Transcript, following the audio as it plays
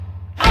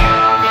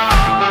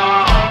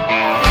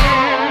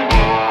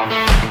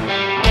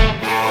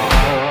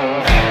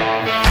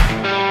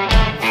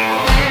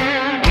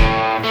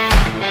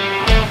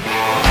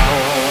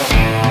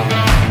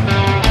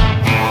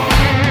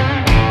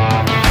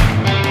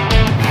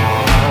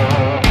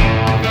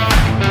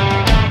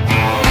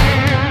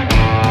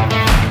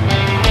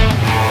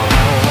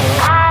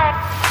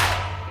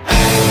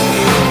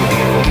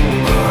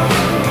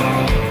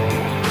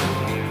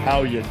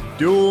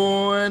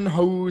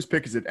Whose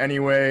Pick Is It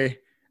Anyway?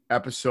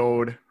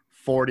 Episode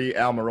 40.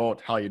 Al Marot,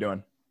 how you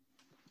doing?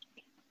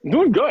 I'm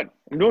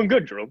doing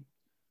good, Drew.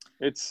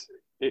 It's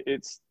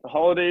the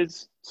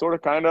holidays, sort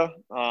of, kind of.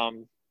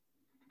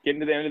 Getting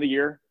to the end of the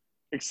year.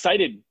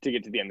 Excited to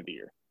get to the end of the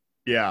year.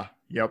 Yeah.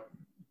 Yep.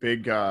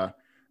 Big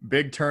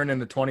turn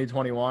into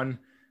 2021.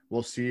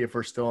 We'll see if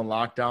we're still in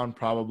lockdown,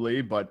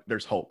 probably, but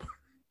there's hope.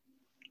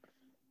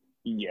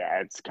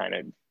 Yeah, it's kind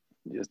of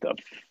just a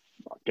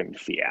fucking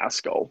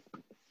fiasco.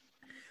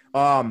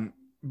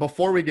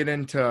 Before we get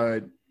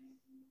into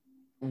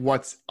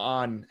what's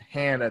on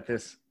hand at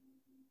this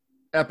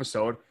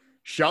episode,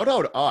 shout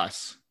out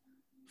us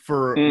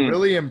for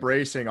really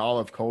embracing all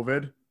of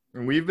COVID.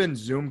 And we've been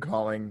Zoom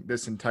calling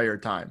this entire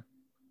time.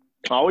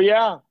 Oh,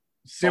 yeah.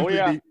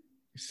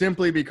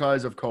 Simply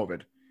because of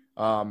COVID.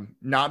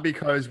 Not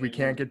because we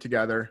can't get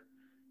together.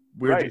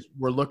 We're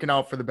looking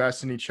out for the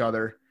best in each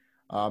other.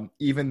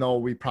 Even though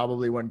we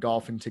probably went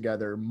golfing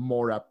together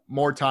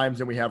more times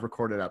than we have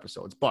recorded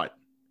episodes. But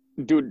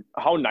dude,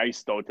 how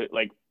nice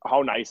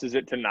is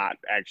it to not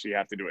actually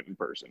have to do it in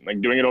person? Like,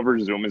 doing it over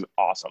Zoom is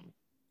awesome.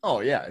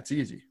 Oh yeah, it's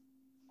easy.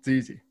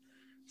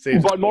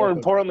 But more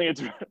importantly,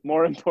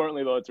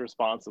 though, it's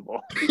responsible.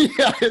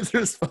 Yeah, it's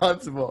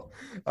responsible.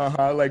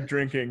 Like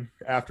drinking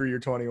after you're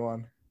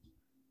 21.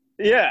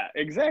 Yeah,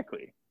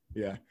 exactly.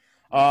 Yeah.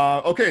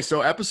 Okay,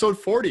 so episode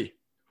 40.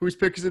 Whose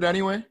Pick Is It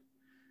Anyway?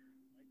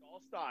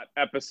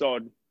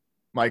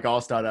 Mike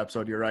Allstott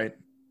episode, you're right.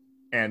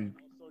 And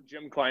also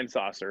Jim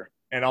Kleinsasser.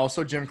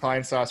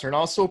 And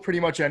also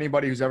pretty much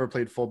anybody who's ever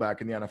played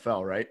fullback in the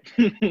NFL, right?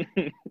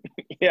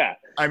 Yeah.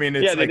 I mean,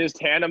 they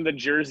just hand them the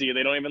jersey.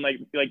 They don't even like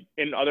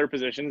in other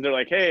positions. They're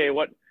like, hey,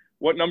 what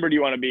number do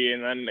you want to be?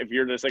 And then if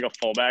you're just like a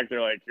fullback,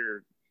 they're like,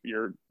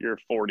 you're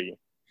 40.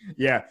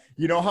 Yeah.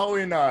 You know how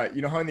in the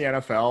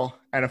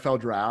NFL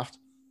draft,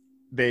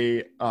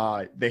 they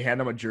hand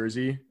them a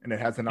jersey and it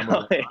has the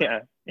number. Yeah.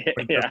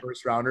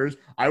 First rounders.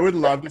 I would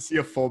love to see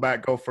a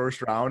fullback go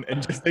first round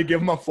and just they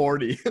give him a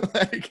 40.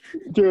 Like,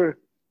 dude,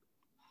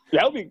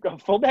 that would be a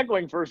fullback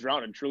going first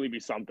round and truly be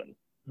something.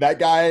 That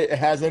guy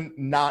hasn't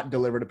not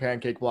delivered a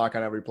pancake block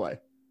on every play.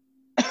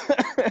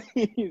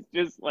 He's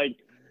just like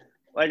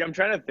I'm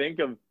trying to think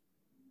of, you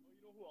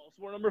know who else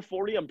wore number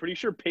 40? I'm pretty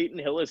sure Peyton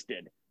Hillis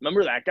did.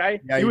 Remember that guy?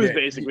 Yeah, he was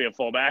basically a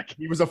fullback.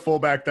 He was a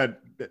fullback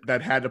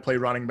that had to play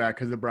running back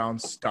because the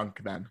Browns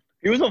stunk then.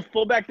 He was a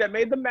fullback that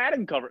made the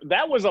Madden cover.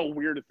 That was a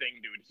weird thing,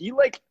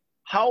 dude.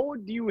 How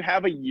do you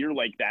have a year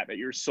like that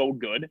you're so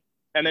good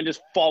and then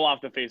just fall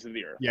off the face of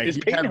the earth? Yeah, is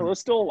Peyton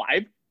Hillis still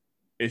alive?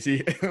 Is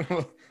he?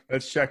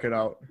 Let's check it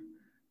out.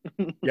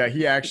 Yeah,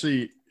 he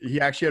actually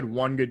had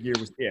one good year,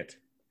 was it.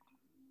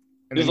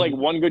 And just like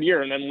one good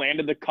year and then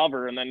landed the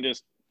cover and then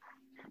just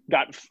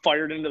got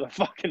fired into the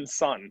fucking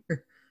sun.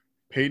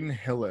 Peyton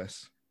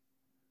Hillis.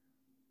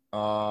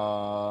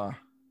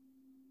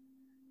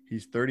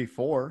 He's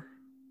 34.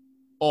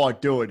 Oh,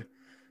 dude.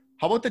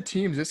 How about the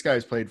teams this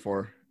guy's played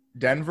for?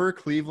 Denver,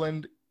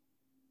 Cleveland,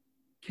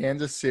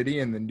 Kansas City,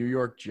 and the New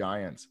York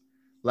Giants.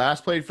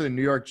 Last played for the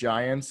New York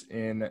Giants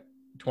in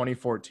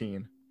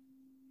 2014.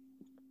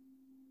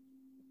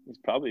 He's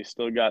probably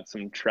still got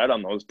some tread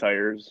on those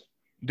tires.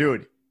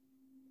 Dude,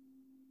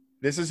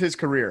 this is his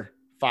career.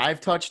 5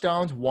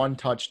 touchdowns, 1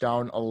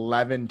 touchdown,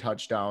 11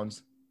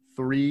 touchdowns,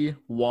 3,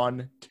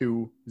 1,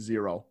 2,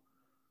 0.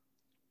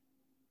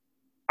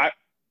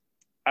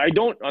 I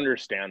don't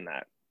understand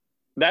that.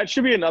 That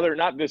should be another,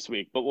 not this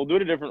week, but we'll do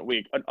it a different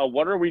week.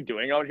 What are we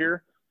doing out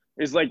here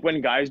is like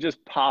when guys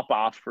just pop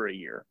off for a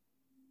year.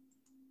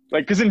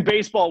 Like, because in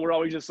baseball, we're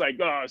always just like,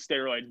 oh,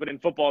 steroids. But in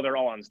football, they're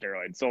all on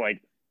steroids. So, like,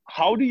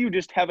 how do you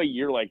just have a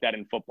year like that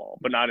in football,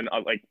 but not in,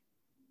 like,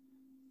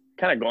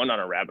 kind of going down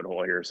a rabbit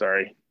hole here.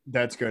 Sorry.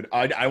 That's good.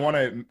 I want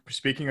to,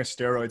 speaking of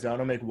steroids, I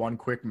want to make one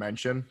quick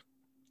mention.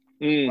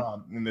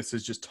 And this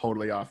is just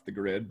totally off the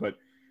grid, but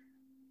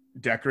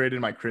decorated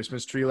my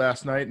Christmas tree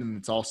last night, and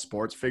it's all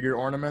sports figure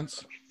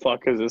ornaments.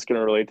 Fuck, is this going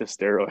to relate to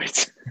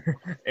steroids?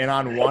 And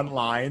on one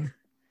line,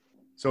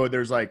 so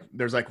there's like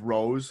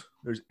rows.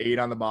 There's 8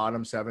 on the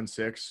bottom, 7,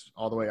 6,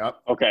 all the way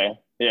up. Okay,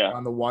 yeah.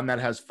 On the one that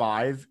has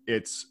 5,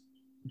 it's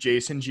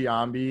Jason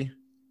Giambi,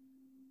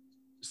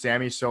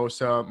 Sammy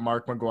Sosa,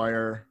 Mark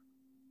McGuire,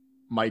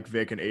 Mike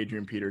Vick, and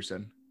Adrian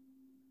Peterson.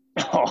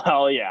 Oh,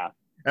 hell yeah.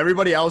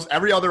 Everybody else,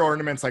 every other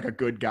ornament's like a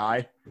good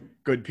guy,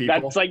 good people.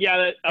 That's like,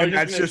 yeah.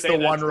 That's just the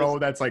one row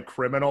that's like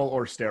criminal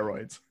or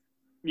steroids.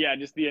 Yeah,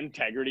 just the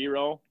integrity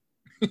row.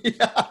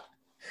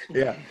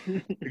 Yeah,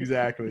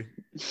 exactly.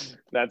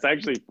 That's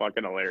actually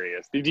fucking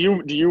hilarious. Do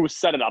you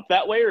set it up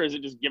that way, or is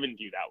it just given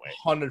to you that way?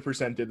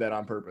 100% did that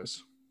on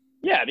purpose.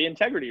 Yeah, the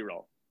integrity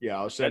row. Yeah,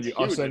 I'll send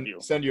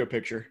you a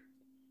picture.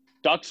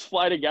 Ducks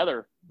fly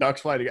together.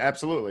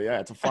 Absolutely. Yeah,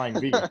 it's a flying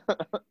V.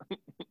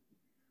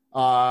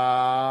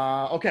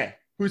 Okay.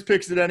 Whose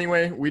Picks It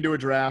Anyway? We do a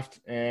draft,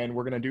 and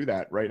we're going to do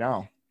that right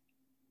now.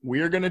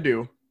 We are going to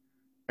do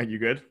 – are you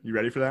good? You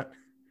ready for that?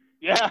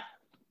 Yeah.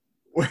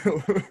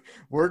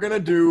 We're going to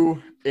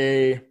do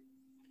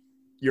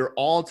your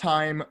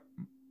all-time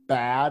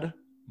bad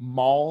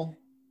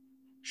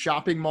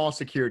shopping mall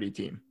security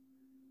team.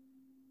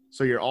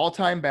 So your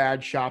all-time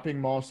bad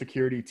shopping mall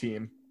security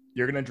team,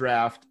 you're going to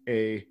draft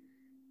a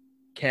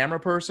camera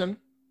person,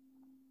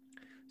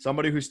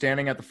 somebody who's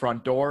standing at the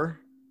front door,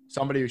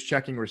 somebody who's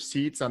checking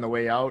receipts on the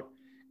way out,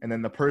 and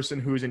then the person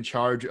who's in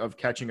charge of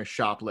catching a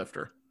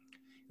shoplifter.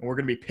 And we're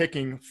going to be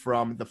picking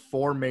from the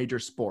 4 major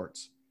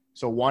sports.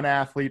 So one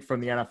athlete from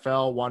the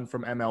NFL, one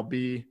from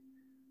MLB,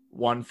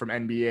 one from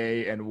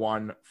NBA, and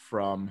one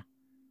from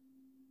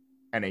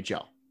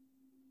NHL.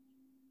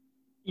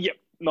 Yep.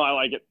 No, I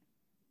like it.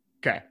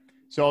 Okay.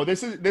 So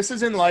this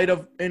is in light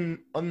of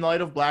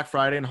Black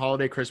Friday and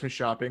holiday Christmas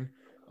shopping.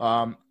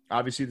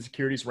 Obviously the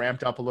security's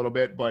ramped up a little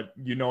bit, but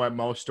at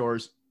most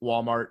stores,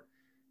 Walmart,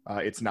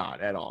 it's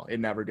not at all. It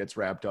never gets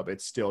wrapped up.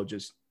 It's still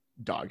just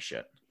dog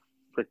shit.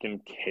 Freaking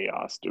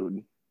chaos,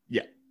 dude.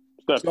 Yeah.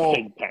 That's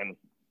pig pen.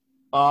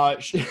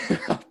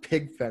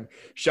 Pig pen.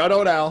 Shout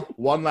out Al.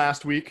 Won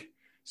last week.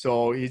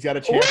 So he's got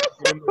a chance to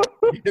win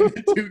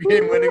the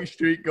 2-game winning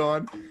streak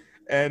going.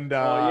 And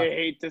you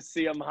hate to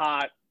see him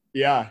hot.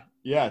 Yeah.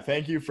 Yeah.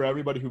 Thank you for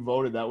everybody who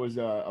voted. That was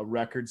a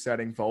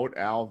record-setting vote.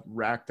 Al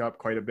racked up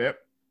quite a bit.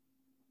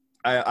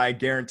 I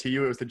guarantee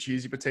you it was the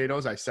cheesy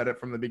potatoes. I said it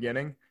from the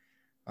beginning.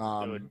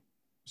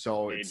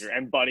 So Major.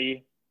 And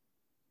buddy,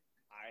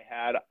 I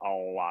had a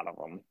lot of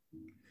them.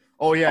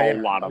 Oh yeah, a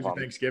lot of them.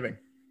 Thanksgiving.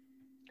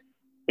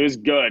 It was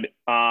good.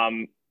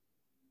 That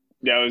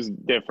was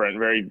different.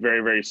 Very,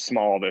 very, very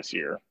small this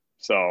year.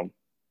 So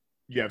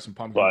you have some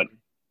pumpkin. But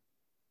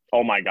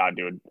oh my god,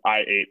 dude!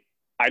 I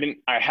didn't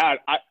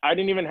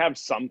even have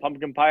some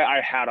pumpkin pie.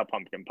 I had a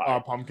pumpkin pie. Oh,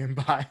 pumpkin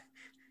pie.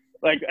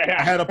 Like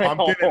I had a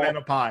pumpkin and then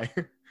a pie.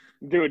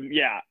 Dude,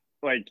 yeah.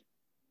 Like,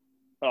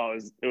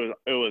 it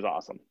was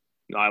awesome.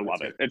 No, I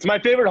love it. It's my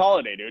favorite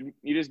holiday, dude.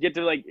 You just get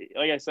to like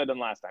I said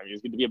last time, you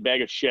just get to be a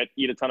bag of shit,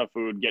 eat a ton of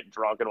food, get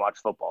drunk, and watch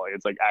football.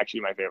 It's like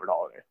actually my favorite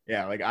holiday.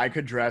 Yeah, like I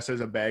could dress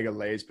as a bag of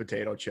Lay's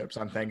potato chips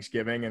on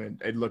Thanksgiving,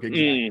 and it'd look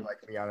exactly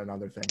like me on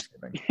another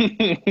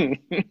Thanksgiving.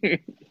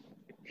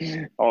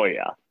 Oh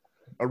yeah,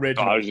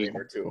 original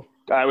too.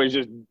 I was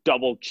just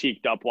double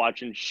cheeked up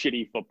watching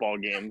shitty football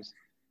games.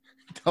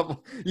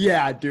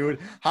 Yeah, dude.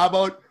 How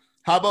about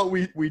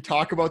we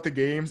talk about the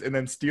games and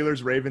then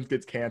Steelers Ravens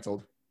gets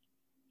canceled.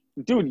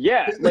 Dude,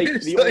 yeah, like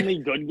the only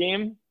good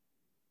game.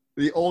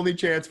 The only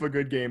chance of a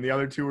good game. The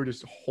other two were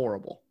just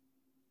horrible.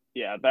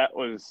 Yeah, that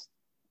was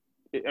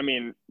 – I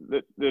mean,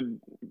 the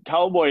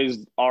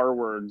Cowboys' R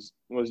words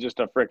was just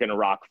a freaking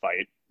rock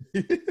fight.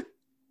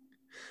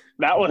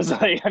 That was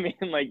like – I mean,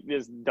 like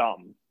just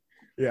dumb.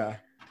 Yeah.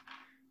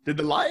 Did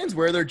the Lions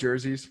wear their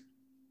jerseys?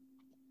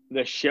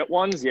 The shit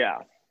ones? Yeah.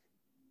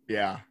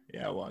 Yeah,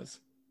 it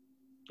was.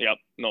 Yep.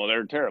 No,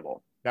 they're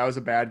terrible. That was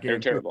a bad game. They're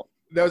terrible.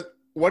 That was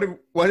 – What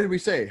did we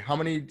say? How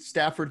many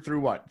Stafford threw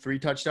what? 3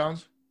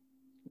 touchdowns?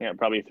 Yeah,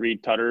 probably 3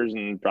 tutters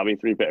and probably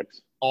 3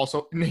 picks.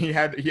 Also, he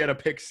had a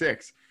pick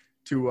 6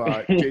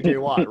 to J.J.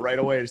 Watt right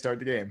away to start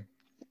the game.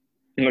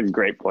 A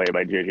great play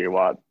by J.J.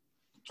 Watt.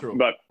 True.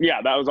 But,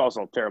 yeah, that was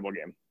also a terrible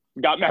game.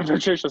 Got Matt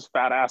Patricia's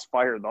fat ass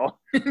fired, though.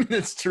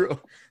 That's true.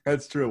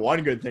 That's true.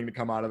 One good thing to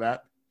come out of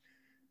that.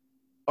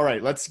 All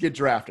right, let's get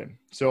drafting.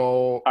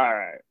 So, all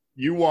right.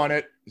 You won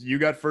it. You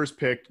got first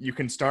pick. You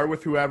can start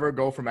with whoever,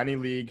 go from any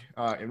league,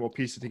 and we'll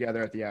piece it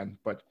together at the end.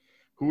 But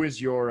who is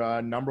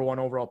your number 1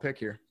 overall pick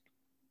here?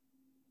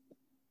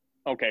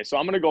 Okay, so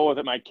I'm going to go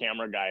with my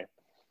camera guy.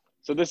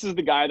 So this is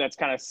the guy that's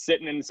kind of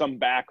sitting in some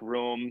back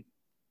room,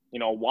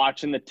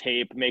 watching the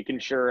tape, making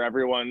sure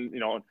everyone,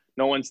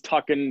 no one's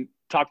tucking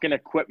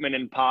equipment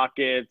in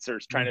pockets or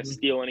trying to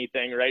steal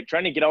anything, right?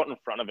 Trying to get out in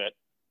front of it.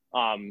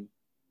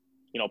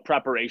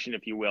 Preparation,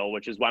 if you will,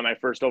 which is why my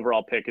first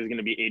overall pick is going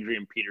to be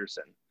Adrian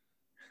Peterson.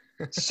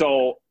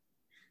 So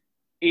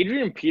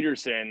Adrian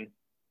Peterson,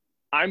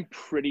 I'm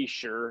pretty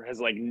sure has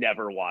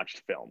never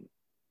watched film.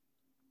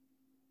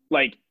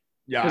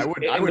 Yeah,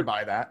 I would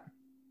buy that.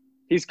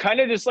 He's kind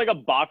of just like a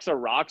box of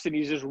rocks, and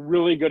he's just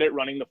really good at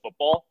running the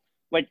football.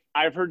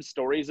 I've heard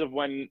stories of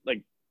when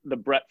the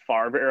Brett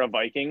Favre era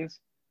Vikings,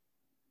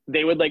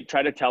 they would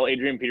try to tell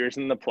Adrian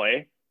Peterson the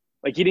play.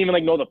 He didn't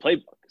even know the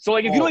playbook. So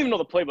if you don't even know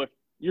the playbook,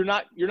 you're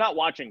not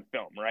watching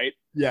film, right?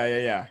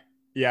 Yeah.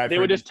 They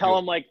would just tell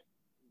him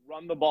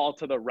run the ball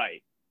to the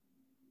right.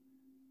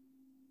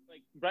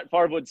 Brett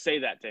Favre would say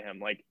that to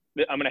him,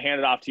 I'm going to hand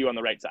it off to you on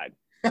the right side.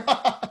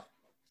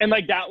 And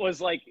that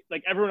was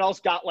everyone else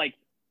got XYZ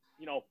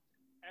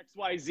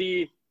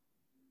 10-5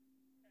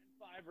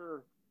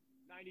 or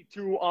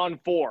 92 on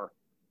 4. And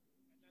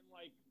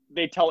then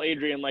they tell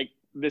Adrian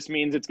this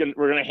means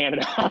we're going to hand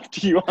it off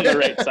to you on the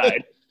right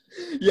side.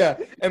 Yeah,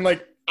 and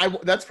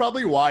that's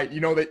probably why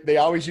they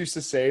always used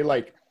to say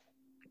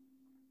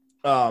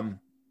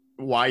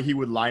why he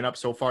would line up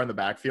so far in the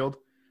backfield.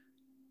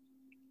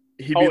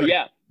 He'd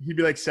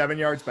be 7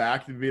 yards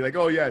back. He'd be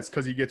oh yeah, it's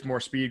because he gets more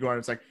speed going.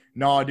 It's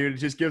no, dude, it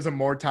just gives him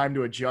more time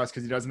to adjust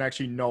because he doesn't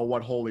actually know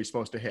what hole he's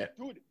supposed to hit.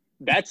 Dude,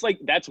 that's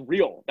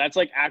real. That's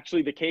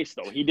actually the case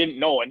though. He didn't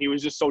know, and he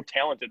was just so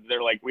talented.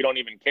 They're we don't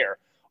even care.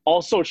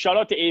 Also, shout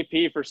out to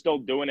AP for still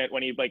doing it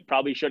when he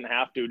probably shouldn't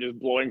have to, just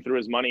blowing through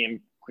his money and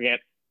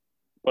can't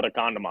put a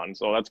condom on.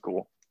 So that's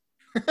cool.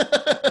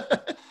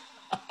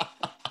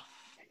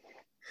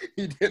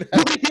 He did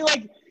have,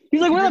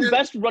 he's like one of the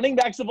best running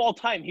backs of all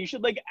time. He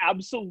should like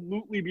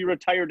absolutely be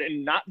retired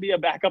and not be a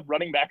backup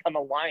running back on the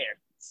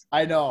Lions.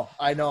 I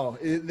know.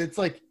 It's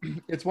like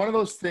it's one of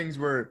those things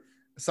where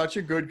such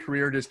a good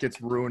career just gets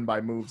ruined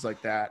by moves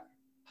like that.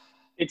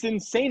 It's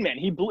insane, man.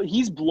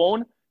 He's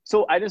blown.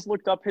 So I just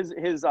looked up his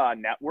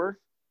net worth.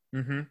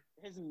 Mm-hmm.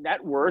 His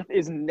net worth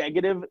is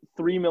negative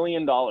 $3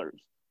 million. Oh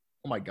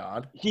my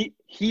God. He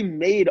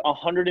made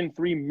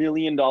 $103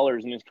 million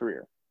in his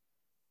career.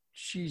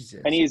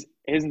 Jesus. And his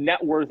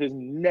net worth is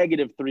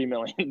negative $3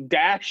 million.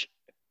 Dash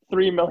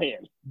 $3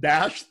 million.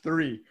 Dash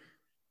 3.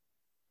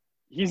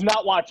 He's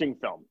not watching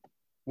film.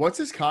 What's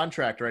his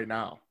contract right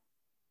now?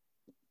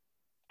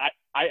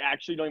 I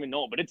actually don't even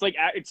know, but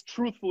it's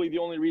truthfully the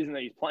only reason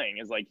that he's playing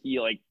is like he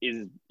like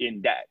is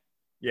in debt.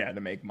 Yeah,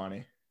 to make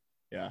money.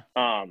 Yeah.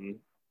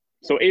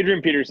 So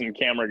Adrian Peterson,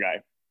 camera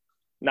guy,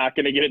 not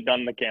gonna get it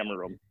done in the camera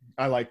room.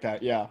 I like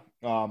that. Yeah.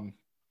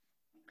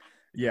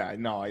 Yeah.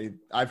 No,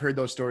 I've heard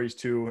those stories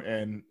too.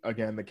 And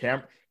again,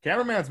 the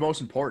cameraman's most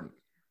important.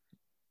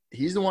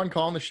 He's the one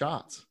calling the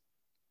shots.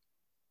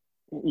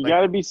 You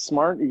got to be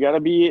smart. You got to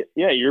be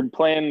you're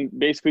playing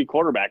basically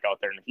quarterback out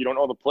there, and if you don't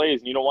know the plays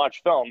and you don't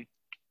watch film.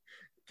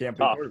 Can't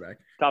play quarterback.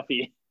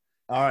 Toughy.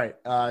 All right.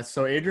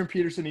 So Adrian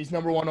Peterson, he's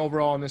number 1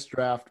 overall in this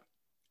draft.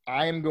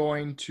 I am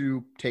going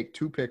to take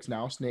 2 picks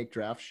now. Snake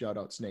draft. Shout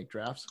out Snake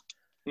drafts.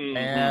 Mm-hmm.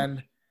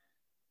 And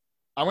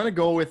I'm going to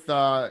go with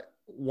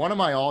one of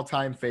my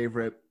all-time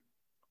favorite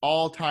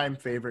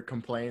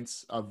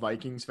complaints of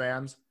Vikings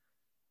fans.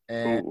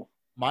 And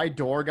my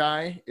door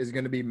guy is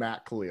going to be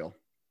Matt Khalil.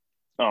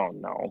 Oh,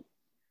 no.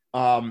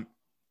 I'm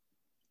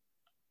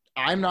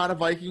not a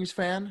Vikings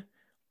fan.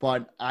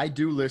 But I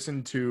do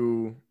listen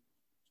to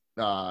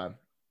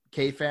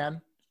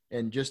K-Fan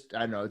and just,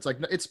 I don't know,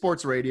 it's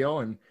sports radio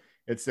and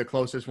it's the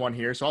closest one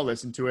here. So I'll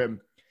listen to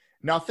him.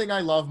 Nothing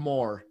I love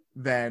more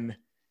than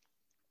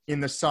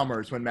in the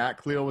summers when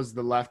Matt Khalil was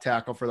the left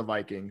tackle for the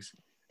Vikings.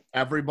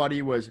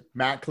 Everybody was,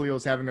 Matt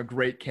Khalil's having a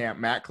great camp.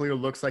 Matt Khalil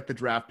looks like the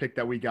draft pick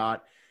that we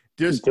got.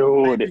 Just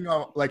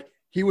like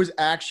he was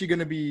actually going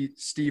to be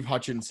Steve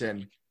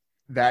Hutchinson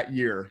that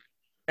year.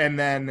 And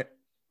then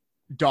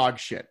dog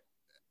shit.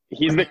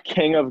 He's the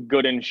king of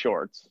good in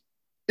shorts.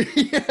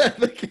 Yeah,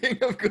 the king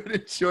of good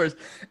in shorts.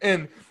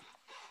 And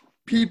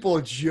people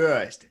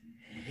just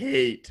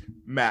hate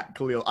Matt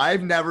Khalil.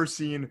 I've never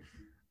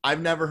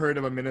heard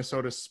of a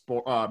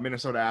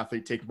Minnesota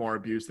athlete take more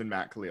abuse than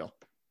Matt Khalil.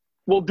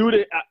 Well,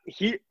 dude,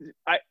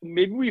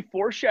 maybe we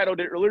foreshadowed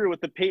it earlier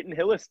with the Peyton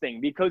Hillis thing,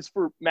 because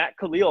for Matt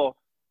Khalil,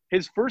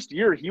 his first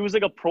year, he was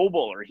like a Pro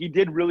Bowler. He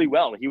did really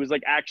well. He was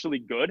like actually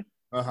good.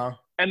 Uh-huh.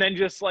 And then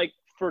just like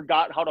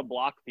forgot how to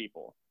block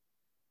people.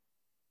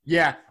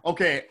 Yeah.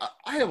 Okay.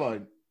 I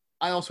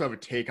also have a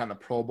take on the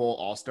Pro Bowl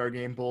All-Star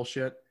Game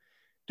bullshit,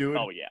 dude.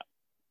 Oh yeah.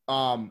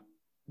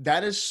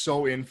 That is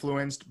so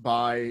influenced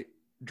by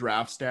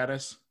draft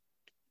status.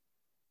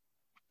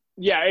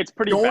 Yeah, it's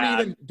pretty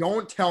bad.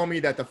 Don't tell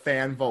me that the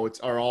fan votes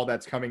are all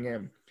that's coming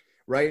in,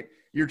 right?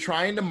 You're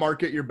trying to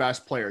market your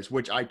best players,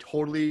 which I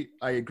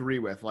agree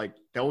with. Like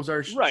those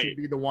should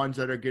be the ones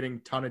that are getting a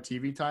ton of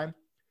TV time.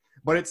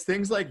 But it's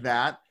things like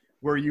that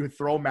where you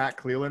throw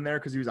Matt Khalil in there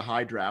because he was a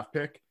high draft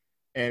pick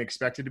and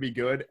expected to be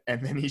good,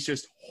 and then he's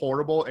just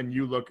horrible and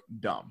you look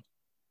dumb.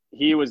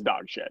 He was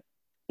dog shit.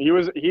 He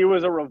was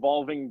a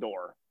revolving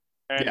door.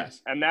 And,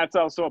 yes. And that's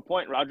also a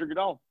point. Roger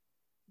Goodell.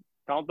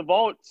 Count the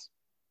votes.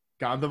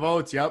 Count the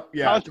votes. Yep.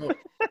 Yeah.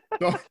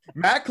 So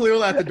Matt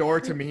Khalil at the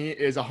door to me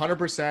is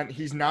 100%.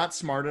 He's not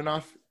smart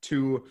enough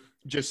to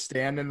just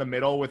stand in the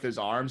middle with his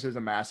arms as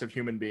a massive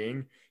human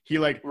being. He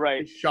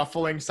is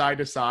shuffling side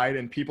to side,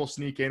 and people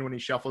sneak in when he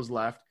shuffles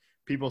left.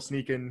 People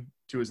sneak in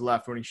to his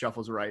left when he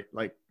shuffles right.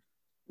 Like,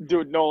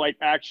 dude, no,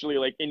 actually,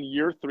 in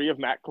year 3 of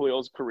Matt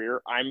Khalil's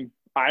career, I'm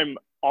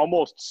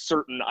almost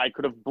certain I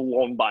could have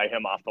blown by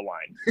him off the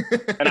line.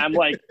 And I'm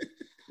like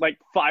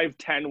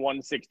 5'10",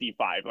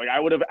 165. I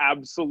would have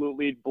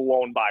absolutely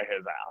blown by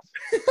his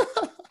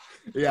ass.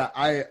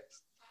 Yeah,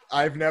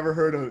 I've never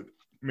heard a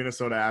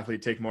Minnesota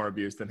athlete take more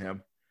abuse than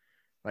him.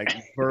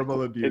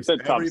 Verbal abuse. It's a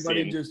tough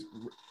scene.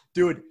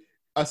 Dude,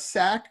 a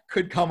sack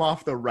could come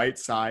off the right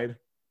side,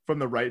 from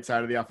the right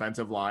side of the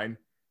offensive line,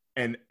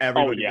 and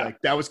everybody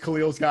that was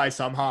Khalil's guy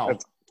somehow.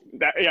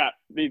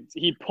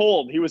 He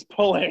was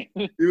pulling.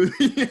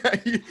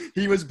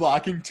 He was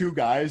blocking 2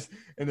 guys,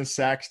 and the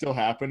sack still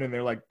happened, and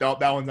they're like, "No,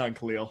 that one's on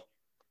Khalil."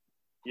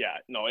 Yeah,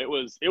 no, it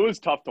was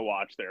tough to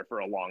watch there for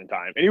a long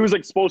time, and he was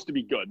supposed to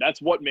be good.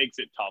 That's what makes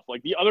it tough.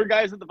 The other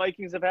guys that the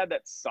Vikings have had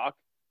that suck,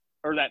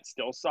 or that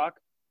still suck.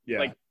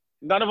 Yeah,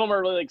 none of them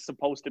are really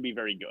supposed to be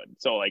very good.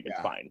 So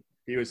it's fine.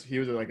 He was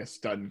like a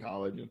stud in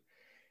college. And,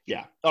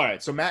 yeah. All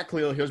right. So Matt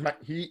Khalil,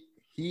 he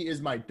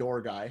is my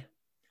door guy.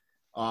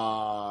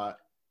 I'm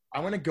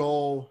going to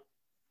go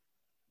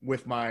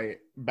with my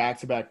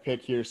back-to-back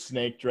pick here,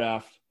 snake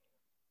draft.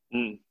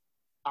 I'm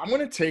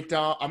going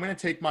to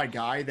take my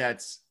guy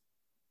that's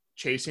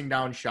chasing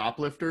down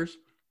shoplifters.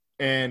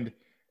 And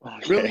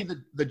really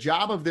the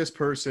job of this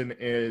person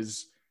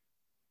is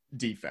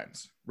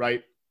defense,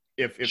 right?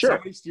 If Sure.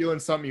 somebody's stealing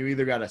something, you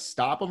either got to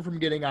stop them from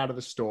getting out of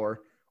the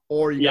store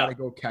or you got to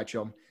go catch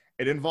them.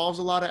 It involves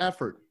a lot of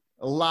effort.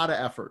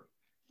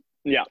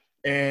 Yeah.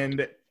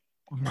 And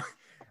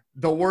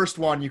the worst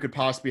one you could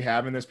possibly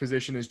have in this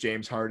position is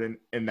James Harden,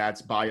 and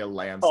that's by a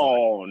landslide.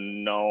 Oh,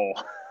 no.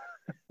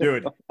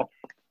 Dude,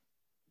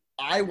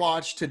 I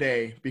watched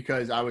today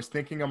because I was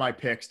thinking of my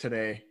picks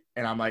today,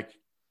 and I'm like,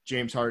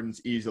 James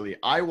Harden's easily.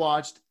 I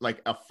watched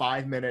like a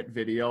 5-minute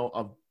video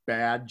of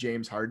bad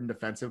James Harden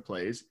defensive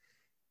plays.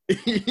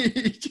 He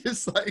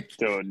just like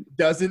Dude.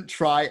 doesn't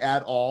try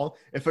at all.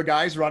 If a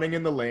guy's running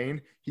in the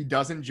lane, he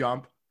doesn't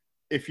jump.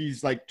 If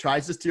he's like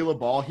tries to steal a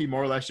ball, he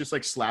more or less just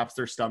like slaps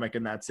their stomach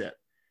and that's it.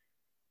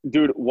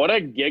 Dude, what a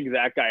gig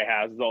that guy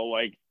has though.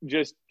 Like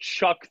just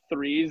chuck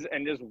threes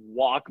and just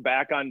walk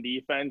back on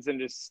defense and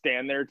just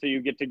stand there till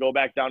you get to go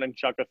back down and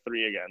chuck a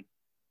three again.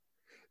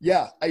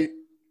 Yeah,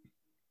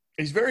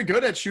 he's very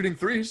good at shooting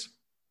threes.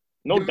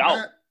 No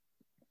doubt.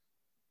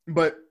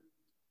 But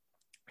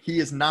he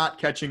is not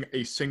catching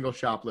a single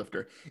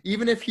shoplifter.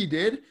 Even if he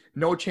did,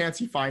 no chance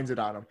he finds it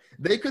on him.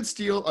 They could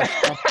steal a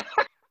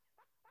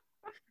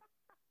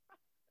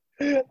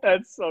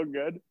That's so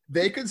good.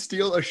 They could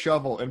steal a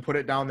shovel and put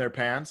it down their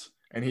pants,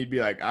 and he'd be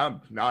like,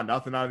 "I'm not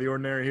nothing out of the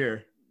ordinary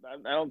here."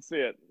 I don't see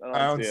it.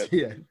 I don't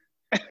see it.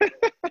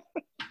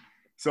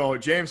 So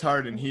James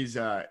Harden, he's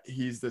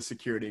the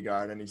security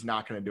guard, and he's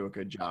not going to do a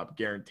good job,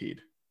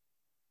 guaranteed.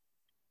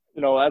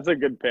 No, that's a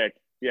good pick.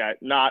 Yeah,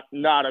 not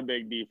a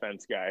big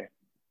defense guy.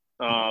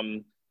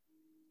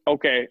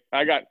 Okay,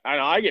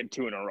 I get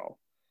 2 in a row.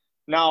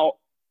 Now,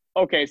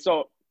 okay,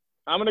 so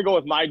I'm gonna go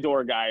with my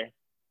door guy.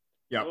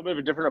 Yeah, a little bit of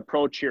a different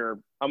approach here.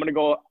 I'm gonna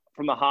go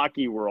from the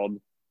hockey world.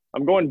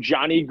 I'm going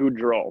Johnny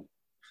Gaudreau,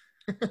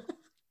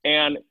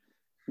 and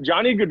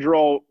Johnny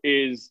Gaudreau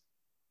is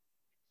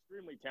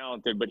extremely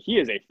talented, but he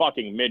is a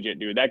fucking midget,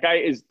 dude. That guy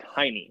is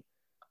tiny.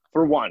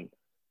 For one,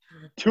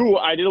 2,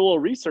 I did a little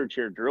research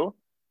here, Drew.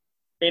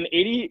 In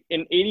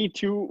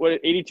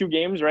 82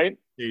 games, right?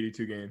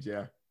 82 games,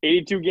 yeah.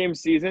 82 game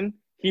season,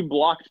 he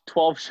blocked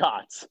 12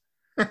 shots.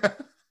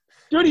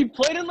 Dude, he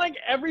played in like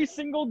every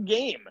single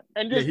game,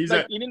 and just he's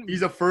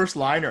a first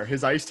liner.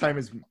 His ice time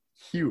is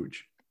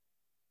huge.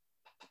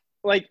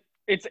 Like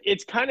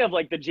it's kind of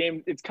like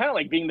it's kind of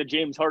like being the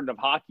James Harden of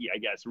hockey, I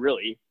guess,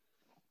 really.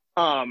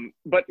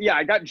 But yeah,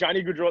 I got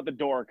Johnny Gaudreau at the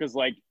door because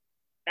like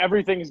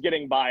everything's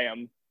getting by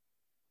him,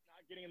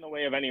 not getting in the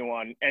way of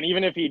anyone, and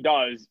even if he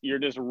does, you're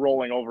just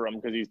rolling over him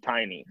because he's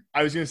tiny.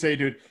 I was gonna say,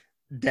 dude,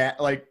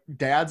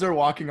 dads are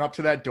walking up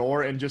to that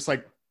door and just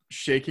like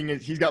shaking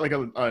it. He's got like a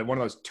one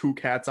of those 2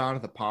 cats on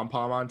with a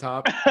pom-pom on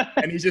top,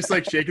 and he's just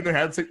like shaking their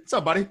heads like, "What's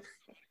up, buddy?"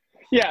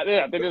 Yeah,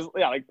 they just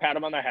like pat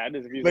him on the head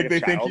as if he's like they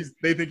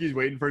think he's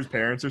waiting for his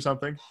parents or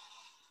something.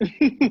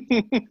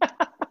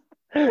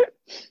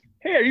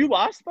 Hey, are you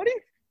lost, buddy?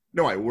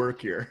 No, I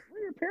work here.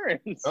 Where are your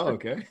parents? Oh,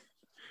 okay.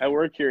 I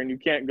work here and you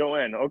can't go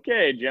in.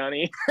 Okay,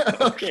 Johnny.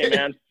 Okay,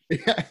 man.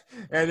 Yeah.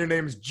 And your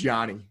name's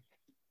Johnny.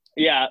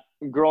 Yeah,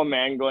 grown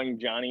man going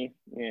Johnny.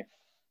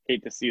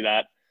 Hate to see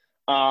that.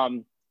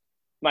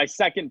 My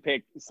second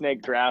pick,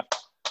 snake draft.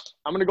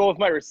 I'm gonna go with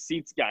my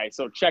receipts guy.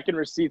 So checking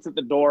receipts at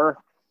the door.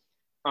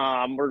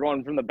 We're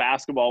going from the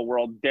basketball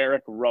world,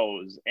 Derrick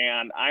Rose,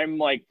 and I'm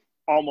like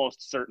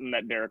almost certain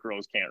that Derrick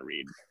Rose can't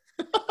read.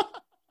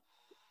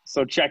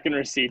 So checking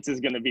receipts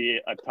is going to be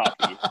a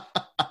toughie.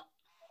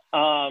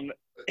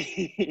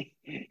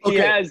 He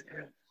has,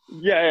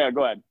 yeah.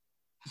 Go ahead.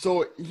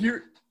 So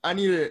here, I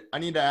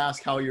need to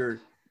ask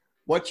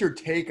what's your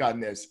take on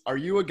this? Are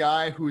you a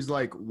guy who's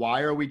like,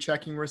 why are we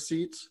checking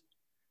receipts,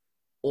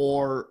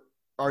 or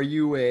are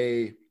you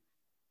a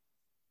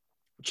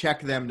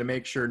check them to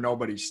make sure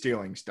nobody's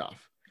stealing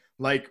stuff?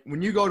 Like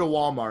when you go to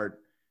Walmart,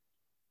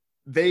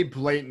 they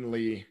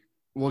blatantly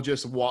will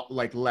just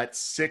let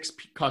 6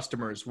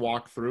 customers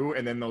walk through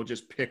and then they'll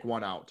just pick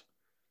one out.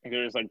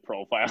 They're just like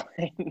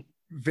profiling.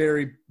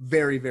 Very,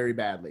 very, very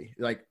badly.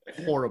 Like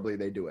horribly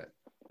they do it.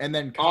 And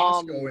then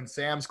Costco and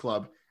Sam's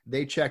Club,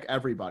 they check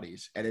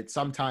everybody's. And it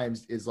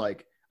sometimes is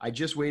like, I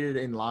just waited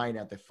in line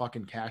at the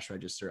fucking cash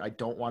register. I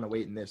don't want to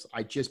wait in this.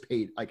 I just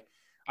paid. Like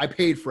I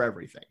paid for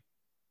everything.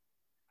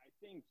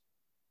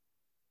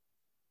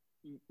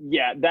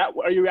 Yeah, that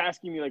are you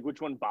asking me like which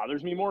one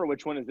bothers me more or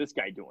which one is this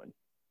guy doing?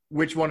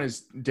 Which one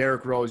is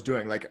Derrick Rose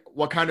doing? Like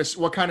what kind of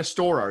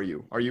store are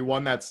you? Are you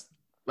one that's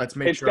let's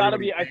make sure it's gotta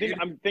be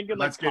I'm thinking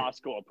like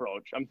Costco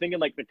approach. I'm thinking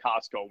like the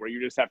Costco where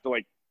you just have to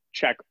like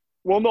check.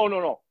 Well,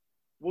 no.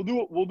 We'll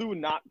do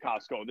not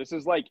Costco. This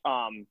is like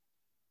a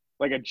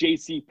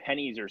JC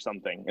Penney's or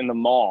something in the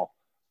mall.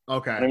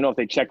 Okay. I don't even know if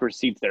they check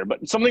receipts there,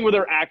 but something where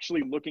they're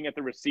actually looking at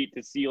the receipt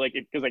to see like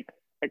it because like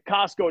at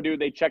Costco, dude,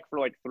 they check for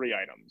like 3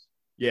 items.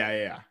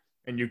 Yeah.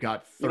 And you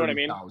got 30,000. You know what I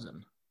mean?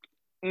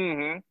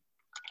 Mm-hmm.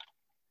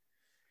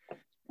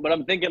 But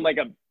I'm thinking like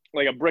a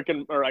brick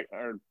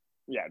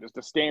just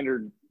a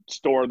standard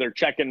store. They're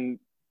checking,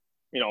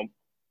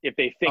 if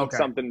they think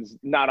something's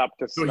not up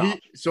to snuff.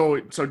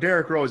 So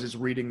Derrick Rose is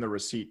reading the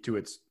receipt to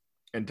its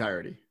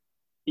entirety.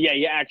 Yeah,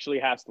 he actually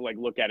has to like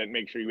look at it and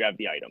make sure you have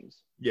the items.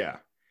 Yeah.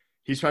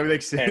 He's probably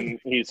like sitting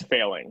and he's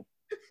failing.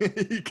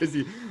 because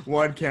he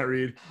one can't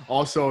read.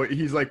 Also,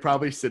 he's like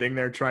probably sitting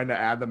there trying to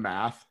add the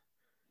math.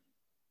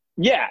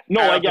 Yeah,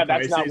 no, Add like up the yeah,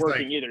 that's price. not He's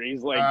working like, either.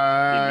 He's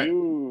like, did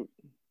you?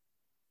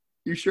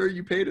 You sure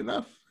you paid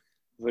enough?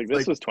 He's like,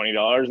 this was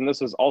 $20, and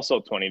this was also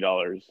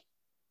 $20.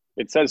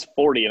 It says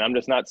 40, and I'm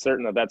just not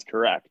certain that that's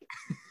correct.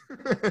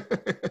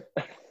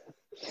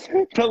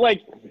 But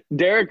like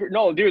Derek,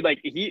 no, dude, like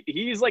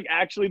he's like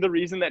actually the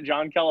reason that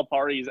John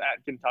Calipari is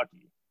at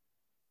Kentucky.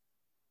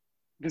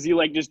 Because he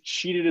like just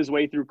cheated his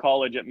way through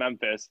college at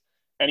Memphis,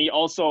 and he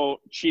also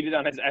cheated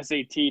on his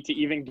SAT to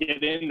even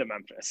get into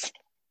Memphis.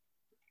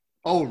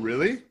 Oh,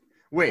 really?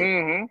 Wait,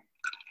 Mm-hmm.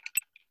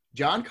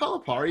 John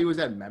Calipari was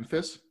at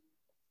Memphis?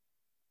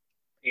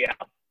 Yeah.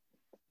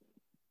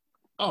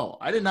 Oh,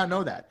 I did not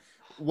know that.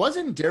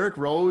 Wasn't it Derek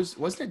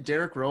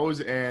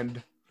Rose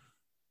and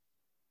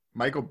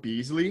Michael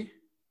Beasley?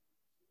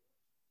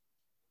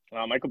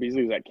 Michael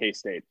Beasley was at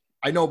K-State.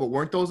 I know, but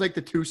weren't those like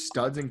the two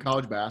studs in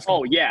college basketball?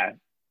 Oh, yeah.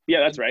 Yeah,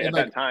 that's right. And at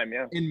like, that time,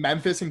 yeah. In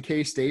Memphis and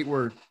K-State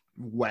were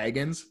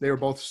wagons. They were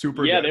both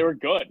super Yeah, good. they were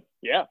good.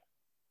 Yeah.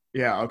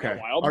 Yeah, okay.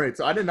 All right,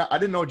 so I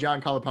didn't know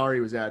John Calipari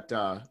was at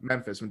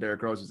Memphis when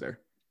Derrick Rose was there.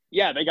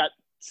 Yeah, they got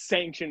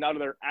sanctioned out of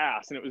their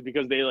ass, and it was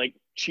because they like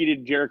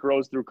cheated Derrick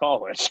Rose through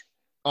college.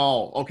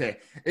 Oh, okay.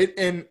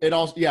 It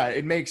also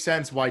it makes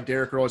sense why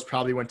Derrick Rose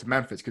probably went to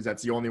Memphis because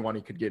that's the only one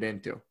he could get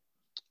into.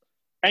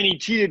 And he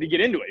cheated to get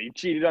into it. He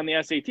cheated on the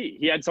SAT.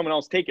 He had someone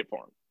else take it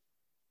for him.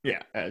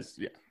 Yeah,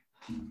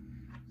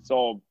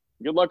 So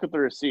good luck with the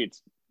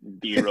receipts,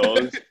 D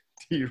Rose.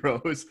 T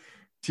Rose,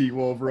 T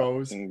Wolf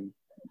Rose.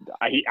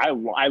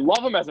 I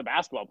love him as a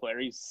basketball player.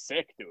 He's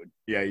sick, dude.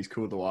 Yeah, he's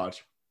cool to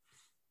watch.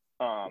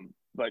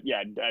 But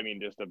yeah, I mean,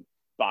 just a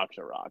box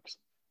of rocks.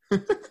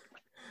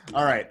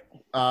 All right.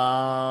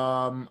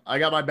 I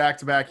got my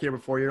back-to-back here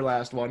before your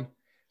last one.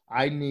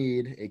 I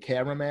need a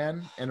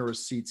cameraman and a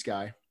receipts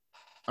guy.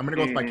 I'm going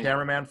to go with my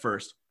cameraman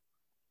first.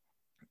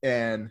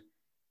 And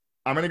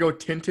I'm going to go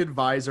tinted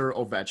visor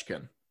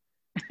Ovechkin.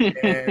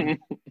 And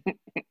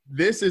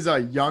this is a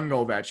young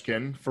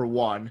Ovechkin, for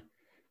one.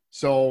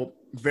 So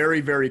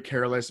very, very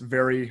careless,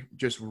 very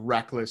just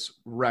reckless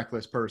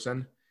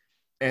person.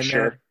 And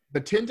sure. The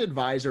tinted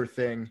visor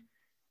thing,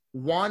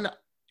 one,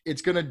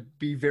 it's going to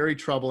be very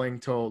troubling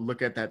to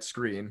look at that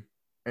screen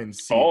and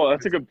see. Oh,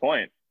 that's a good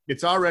point.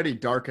 It's already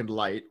dark and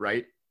light,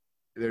 right?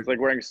 It's like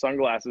wearing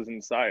sunglasses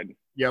inside.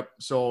 Yep.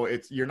 So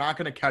you're not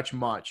going to catch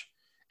much.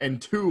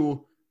 And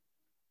two,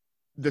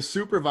 the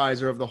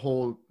supervisor of the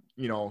whole,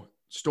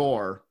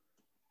 store,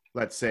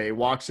 let's say,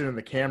 walks in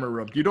the camera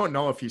room. You don't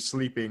know if he's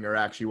sleeping or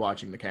actually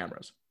watching the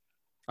cameras.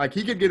 Like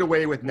he could get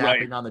away with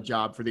napping on the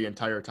job for the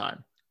entire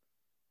time.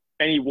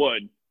 And he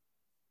would.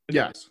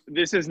 Yes.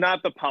 This is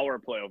not the power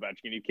play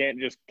Ovechkin. You can't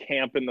just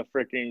camp in the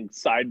freaking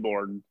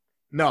sideboard.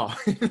 No.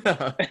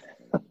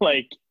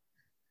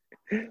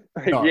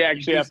 No, you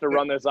actually have to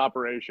run this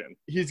operation.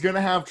 He's going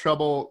to have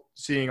trouble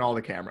seeing all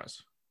the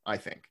cameras, I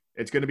think.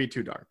 It's going to be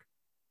too dark.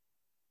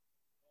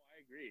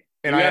 I agree.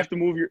 And you have to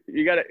move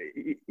you got to,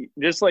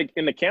 just like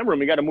in the camera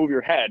room, you got to move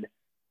your head.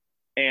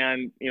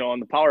 And, on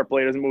the power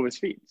play, doesn't move his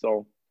feet.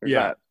 So,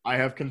 that. I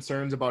have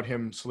concerns about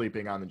him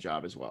sleeping on the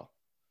job as well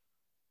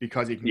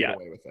because he can get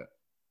away with it.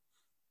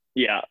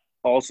 Yeah.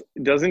 Also,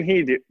 isn't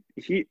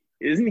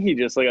he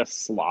just like a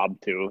slob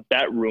too?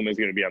 That room is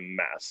going to be a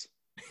mess.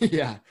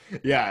 Yeah.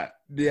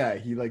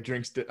 He like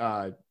drinks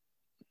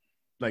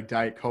like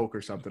Diet Coke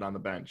or something on the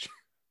bench.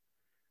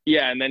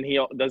 Yeah, and then he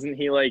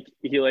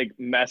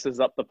messes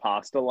up the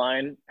pasta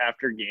line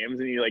after games,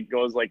 and he like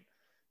goes like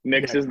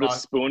mixes the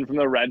spoon from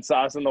the red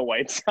sauce and the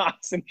white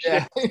sauce and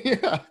shit.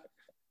 Yeah.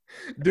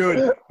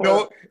 Dude,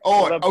 no.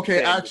 Oh,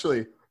 okay.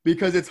 Actually,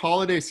 because it's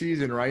holiday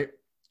season, right?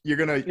 You're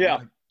gonna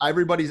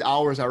everybody's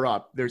hours are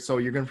up there, so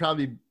you're gonna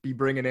probably be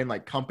bringing in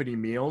like company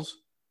meals,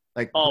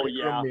 like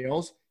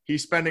meals.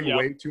 He's spending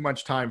way too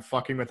much time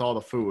fucking with all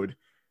the food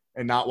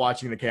and not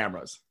watching the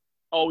cameras.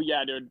 Oh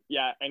yeah, dude.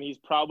 Yeah, and he's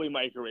probably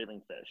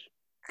microwaving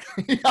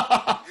fish.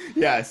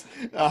 Yes.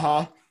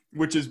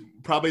 Which is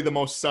probably the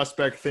most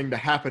suspect thing to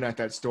happen at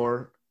that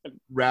store.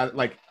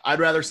 I'd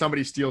rather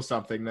somebody steal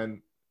something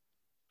than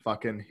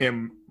fucking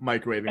him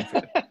microwaving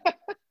fish.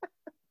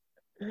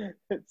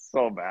 It's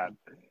so bad.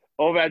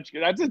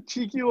 Ovechkin. That's a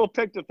cheeky little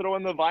pick to throw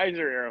in the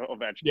visor here,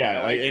 Ovechkin.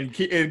 Yeah, and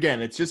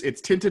again, it's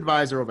tinted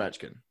visor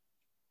Ovechkin.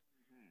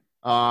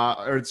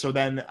 So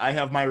then I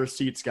have my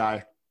receipts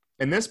guy.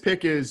 And this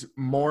pick is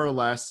more or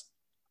less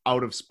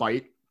out of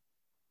spite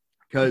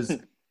because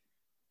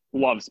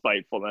love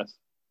spitefulness.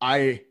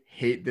 I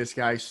hate this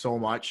guy so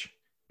much.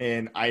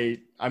 And I'm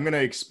going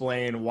to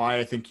explain why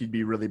I think he'd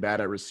be really bad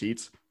at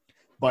receipts.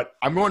 But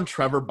I'm going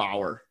Trevor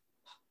Bauer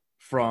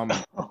from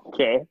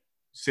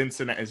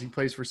Cincinnati. As he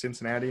plays for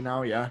Cincinnati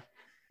now, yeah.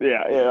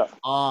 Yeah.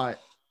 I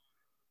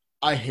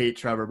hate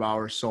Trevor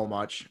Bauer so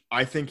much.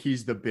 I think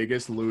he's the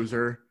biggest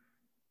loser.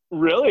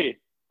 Really?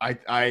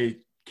 I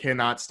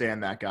cannot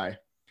stand that guy.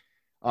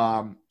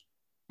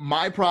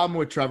 My problem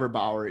with Trevor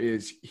Bauer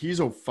is he's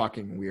a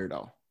fucking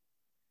weirdo.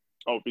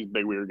 Oh, he's a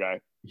big weird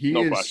guy. He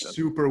is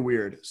super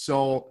weird.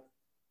 So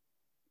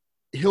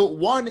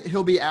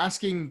he'll be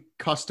asking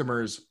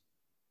customers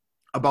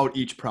about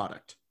each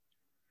product.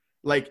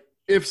 Like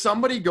if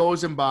somebody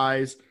goes and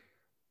buys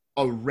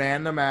a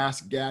random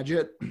ass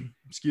gadget,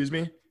 excuse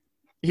me,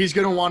 he's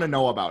going to want to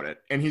know about it.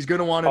 And he's going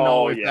to want to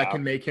know if that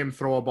can make him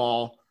throw a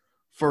ball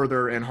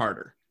further and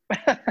harder.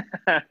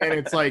 And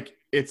it's like,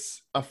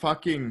 it's a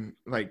fucking,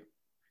 like,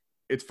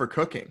 it's for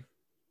cooking.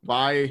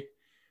 Why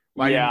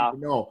do you need to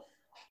know?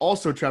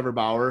 Also, Trevor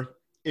Bauer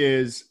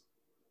is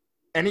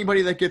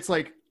anybody that gets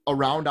like a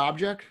round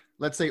object,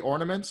 let's say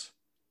ornaments,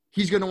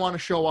 he's going to want to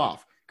show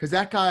off because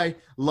that guy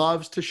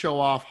loves to show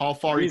off how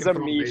far he can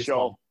throw a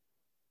baseball.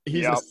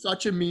 He's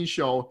such a me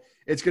show.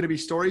 It's going to be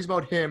stories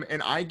about him.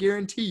 And I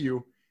guarantee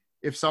you,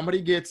 if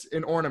somebody gets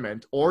an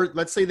ornament, or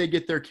let's say they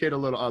get their kid a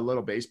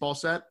little baseball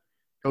set,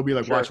 he'll be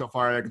like, watch how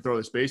far I can throw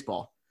this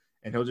baseball.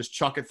 And he'll just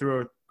chuck it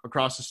through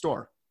across the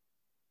store.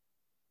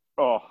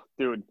 Oh,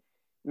 dude.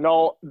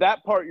 No,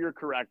 that part you're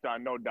correct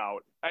on, no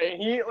doubt. I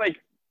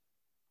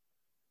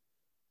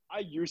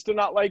used to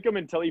not like him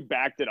until he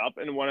backed it up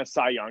and won a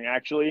Cy Young,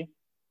 actually.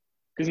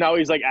 Because now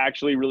he's, like,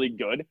 actually really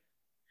good.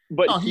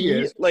 But he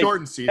is. Like,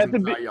 shortened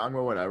season, Cy Young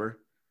or whatever.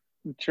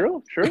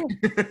 True.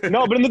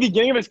 No, but in the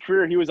beginning of his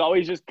career, he was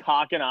always just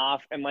cocking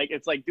off. And, like,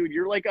 it's like, dude,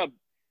 you're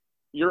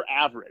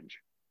average.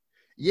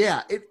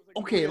 Yeah.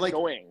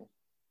 Annoying.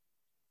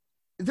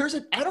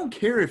 I don't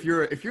care if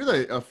you're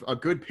a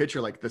good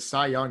pitcher, like the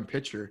Cy Young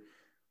pitcher.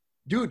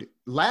 Dude,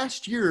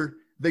 last year,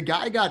 the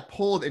guy got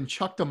pulled and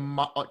chucked a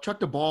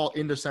ball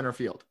into center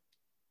field.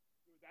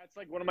 That's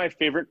like one of my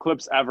favorite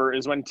clips ever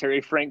is when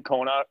Terry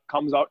Francona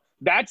comes out.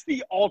 That's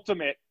the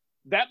ultimate.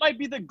 That might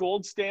be the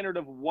gold standard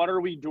of what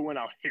are we doing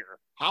out here.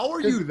 How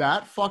are you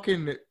that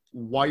fucking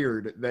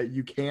wired that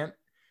you can't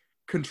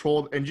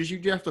control and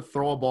you have to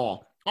throw a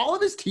ball? All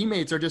of his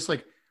teammates are just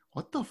like,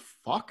 what the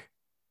fuck?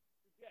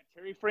 Yeah,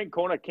 Terry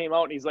Francona came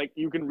out and he's like,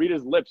 you can read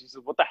his lips. He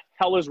says, what the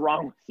hell is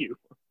wrong with you?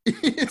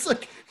 It's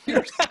like,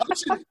 you're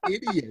such an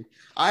idiot.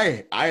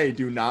 I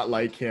do not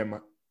like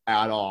him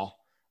at all.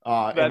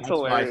 That's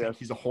hilarious. I think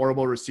he's a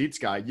horrible receipts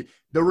guy.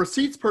 The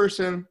receipts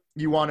person,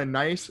 you want a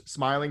nice,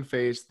 smiling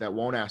face that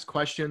won't ask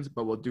questions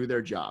but will do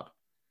their job.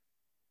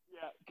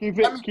 Yeah,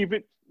 keep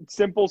it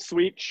simple,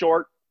 sweet,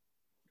 short.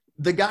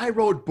 The guy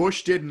wrote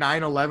Bush did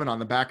 9/11 on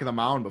the back of the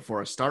mound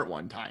before a start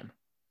one time.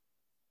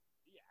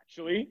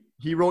 Actually?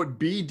 He wrote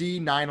BD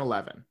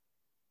 9/11.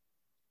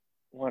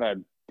 What a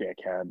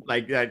dickhead.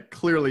 Like that,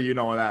 clearly you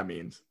know what that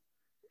means.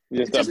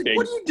 Just a big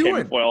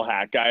tinfoil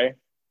hat guy.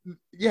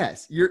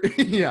 Yes,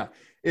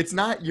 it's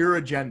not your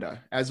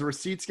agenda. As a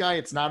receipts guy,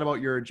 it's not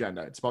about your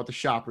agenda. It's about the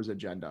shopper's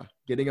agenda.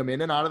 Getting them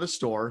in and out of the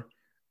store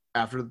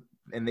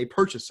and they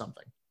purchase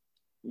something.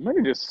 You might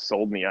have just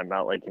sold me on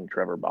not liking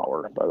Trevor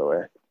Bauer, by the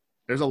way.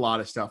 There's a lot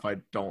of stuff I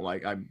don't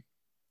like.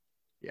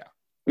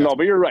 No,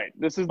 but you're right.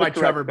 This is my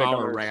Trevor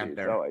Bauer rant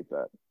there. I like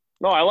that.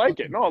 No, I like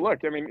it. No, look,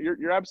 I mean,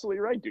 you're absolutely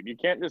right, dude. You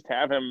can't just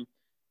have him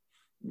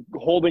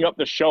holding up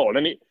the show. And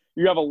then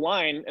you have a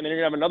line, and then you're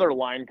going to have another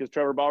line because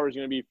Trevor Bauer is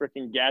going to be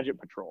freaking Gadget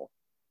Patrol.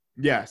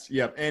 Yes,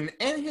 yep. And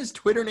his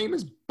Twitter name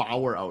is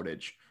Bauer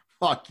Outage.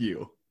 Fuck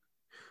you.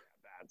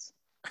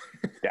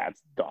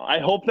 That's dumb. I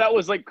hope that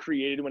was like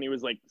created when he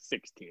was like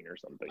 16 or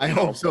something. I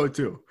hope so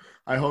too.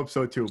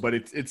 But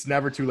it's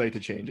never too late to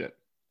change it.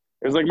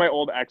 It was like my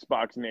old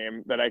Xbox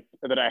name that I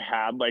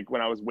had like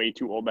when I was way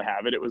too old to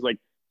have it. It was like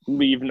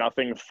Leave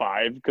Nothing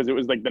 5 because it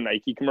was like the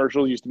Nike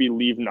commercials used to be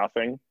Leave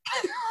Nothing.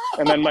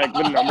 And then like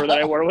the number that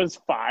I wore was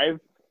 5.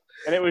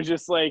 And it was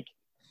just like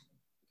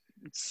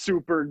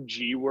super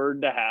G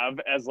word to have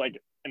as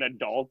like an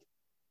adult.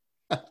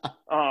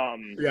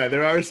 Yeah,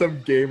 there are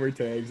some gamer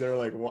tags that are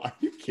like, "What? Are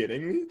you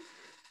kidding me?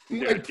 I'm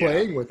like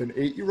playing with an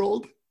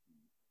 8-year-old."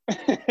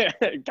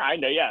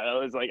 Kinda,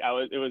 yeah.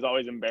 It was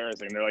always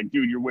embarrassing. They're like,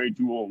 "Dude, you're way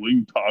too old. What are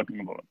you talking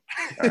about?"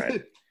 All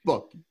right,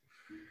 look.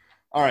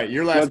 All right,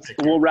 your last pick.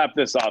 We'll wrap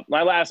this up.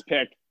 My last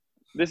pick.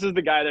 This is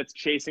the guy that's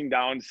chasing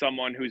down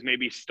someone who's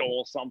maybe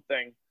stole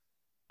something,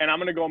 and I'm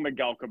gonna go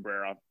Miguel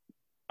Cabrera.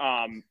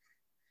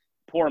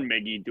 Poor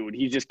Miggy, dude.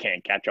 He just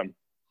can't catch him.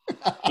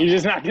 He's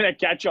just not gonna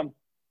catch him.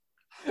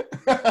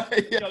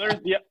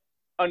 Yeah.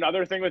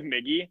 Another thing with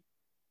Miggy,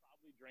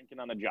 probably drinking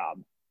on the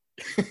job.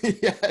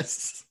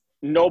 Yes.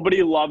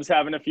 Nobody loves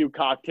having a few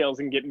cocktails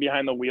and getting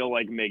behind the wheel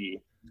like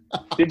Miggy.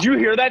 Did you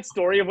hear that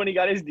story of when he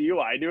got his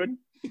DUI, dude?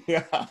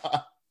 Yeah.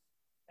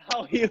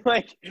 How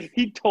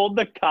he told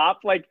the cop,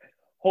 like,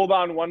 hold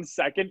on 1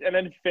 second, and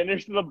then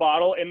finished the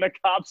bottle in the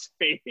cop's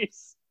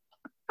face.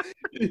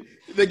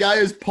 The guy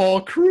is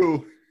Paul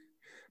Crew.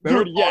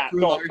 Dude, yeah.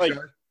 No, like,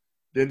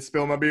 didn't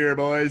spill my beer,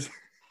 boys.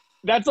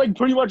 That's like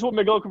pretty much what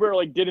Miguel Cabrera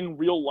like did in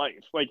real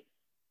life. Like,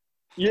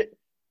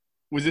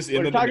 was this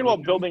in the talking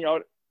about building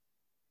out?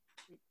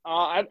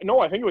 I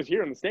think it was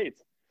here in the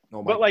States.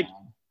 Oh, but like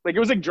it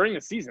was like during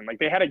the season. Like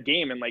they had a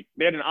game and like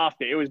they had an off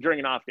day. It was during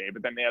an off day,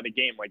 but then they had a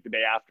game like the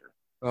day after.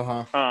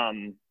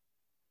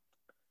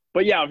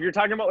 But yeah, if you're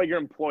talking about like your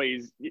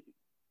employees,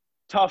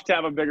 tough to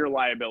have a bigger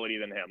liability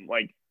than him.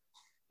 Like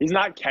he's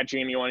not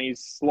catching anyone. He's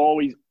slow.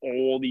 He's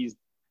old. He's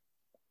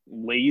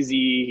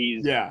lazy.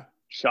 He's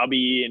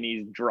chubby and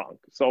he's drunk.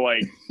 So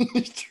like,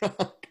 He's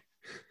drunk.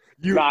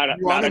 You not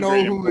want to a know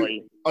great who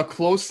employee. a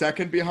close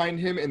second behind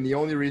him, and the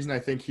only reason I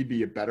think he'd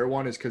be a better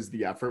one is because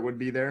the effort would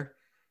be there.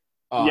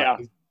 Yeah.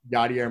 Is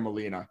Yadier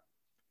Molina,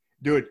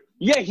 dude.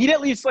 Yeah, he'd at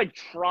least like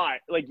try.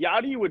 Like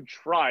Yadi would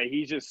try.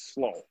 He's just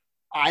slow.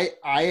 I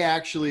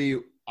actually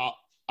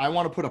I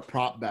want to put a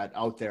prop bet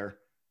out there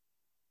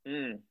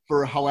Mm.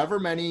 for however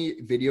many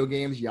video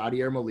games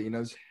Yadier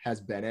Molina's has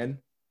been in.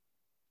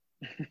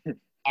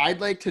 I'd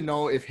like to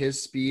know if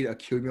his speed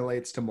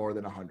accumulates to more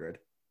than 100.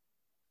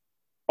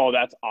 Oh,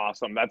 that's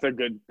awesome. That's a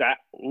good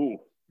ooh.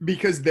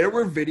 Because there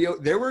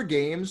were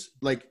games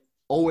like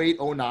 08,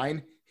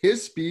 09,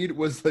 his speed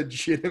was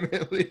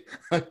legitimately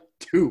a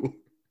 2.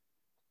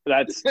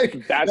 That's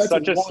Like, that's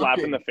such a walking. slap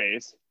in the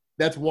face.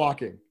 That's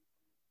walking.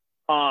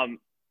 From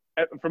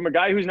a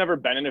guy who's never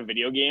been in a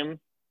video game,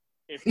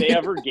 if they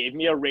ever gave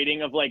me a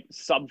rating of like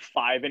sub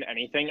 5 in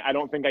anything, I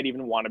don't think I'd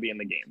even want to be in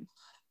the game.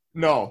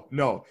 No.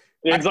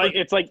 It's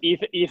like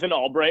Ethan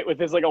Albright with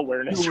his like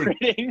awareness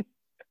rating.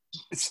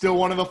 It's still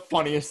one of the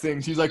funniest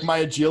things. He's like, my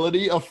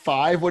agility of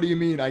 5. What do you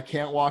mean? I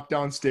can't walk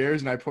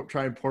downstairs and I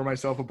try and pour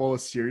myself a bowl of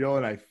cereal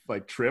and I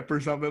like trip or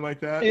something like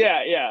that.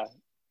 Yeah.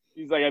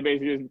 He's like, I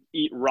basically just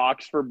eat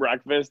rocks for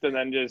breakfast and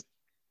then just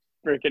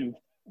freaking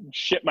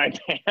shit my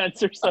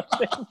pants or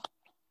something.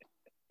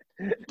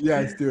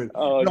 Yes, dude.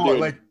 Oh, no,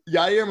 dude. like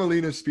Yadier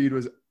Molina's speed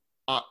was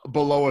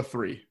below a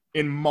 3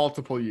 in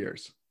multiple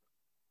years.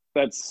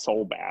 That's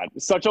so bad.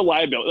 Such a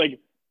liability.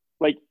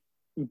 Like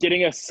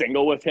getting a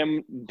single with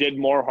him did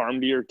more harm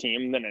to your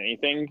team than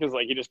anything because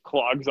like he just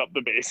clogs up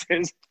the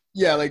bases.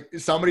 Yeah, like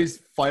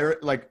somebody's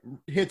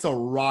hits a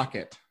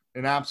rocket,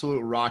 an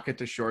absolute rocket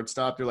to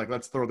shortstop. They're like,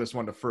 let's throw this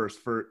one to first.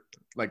 We're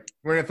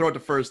gonna throw it to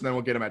first, and then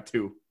we'll get him at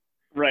 2.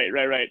 Right.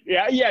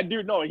 Yeah,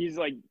 dude. No, he's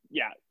like,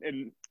 yeah, and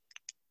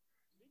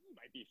he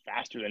might be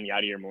faster than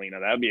Yadier Molina.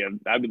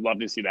 I would love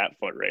to see that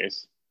foot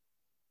race.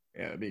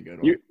 Yeah, that'd be a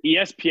good one.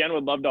 ESPN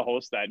would love to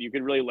host that. You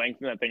could really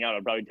lengthen that thing out.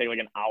 It'd probably take like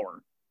an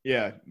hour.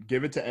 Yeah,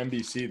 give it to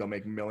NBC. They'll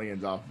make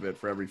millions off of it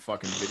for every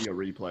fucking video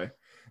replay.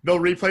 They'll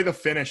replay the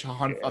finish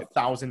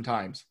 1,000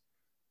 times.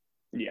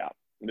 Yeah.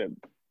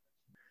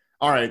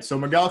 All right, so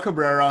Miguel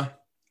Cabrera.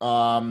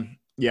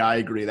 Yeah, I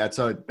agree. That's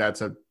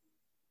a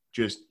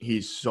just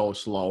he's so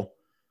slow.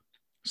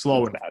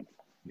 Slow and bad.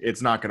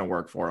 It's not going to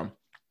work for him.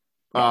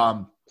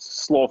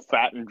 Slow,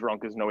 fat, and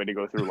drunk is no way to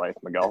go through life,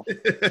 Miguel.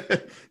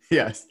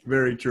 Yes,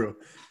 very true.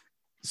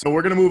 So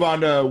we're going to move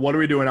on to what are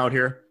we doing out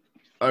here?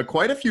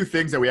 Quite a few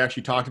things that we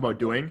actually talked about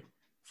doing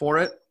for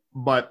it,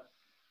 but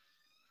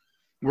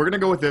we're going to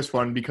go with this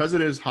one because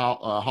it is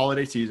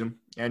holiday season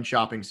and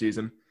shopping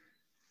season.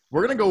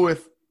 We're going to go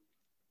with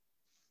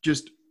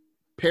just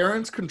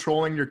parents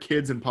controlling your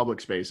kids in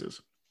public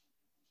spaces.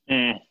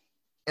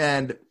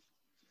 And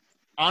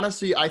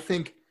honestly, I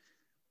think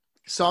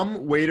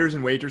some waiters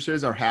and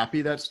waitresses are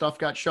happy that stuff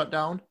got shut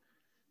down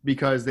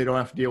because they don't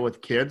have to deal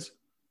with kids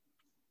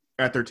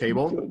at their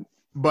table.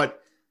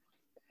 But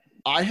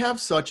I have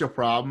such a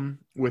problem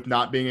with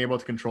not being able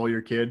to control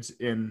your kids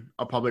in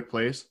a public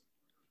place.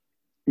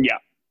 Yeah,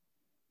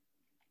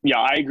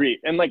 I agree.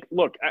 And like,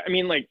 look, I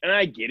mean, like, and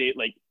I get it.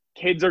 Like,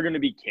 kids are going to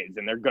be kids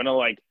and they're going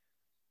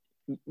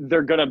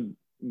to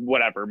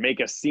whatever, make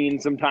a scene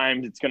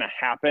sometimes. It's going to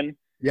happen.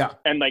 Yeah.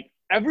 And like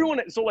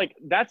everyone, so like,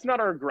 that's not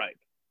our gripe.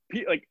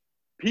 Like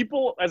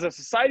people as a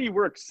society,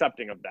 we're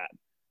accepting of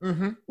that.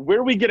 Mm-hmm.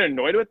 Where we get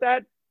annoyed with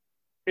that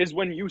is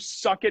when you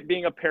suck at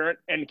being a parent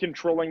and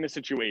controlling the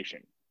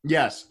situation.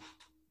 Yes.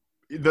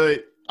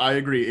 I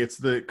agree. It's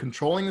the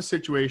controlling the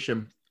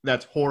situation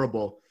that's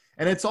horrible.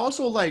 And it's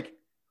also like,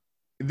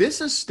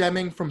 this is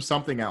stemming from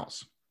something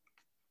else.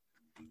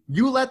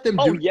 You let them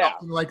do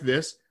something like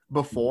this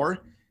before.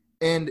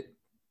 And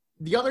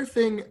the other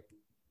thing,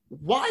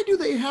 why do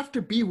they have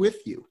to be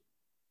with you?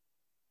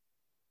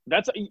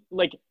 That's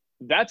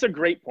a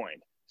great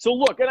point. So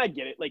look, and I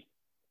get it. Like,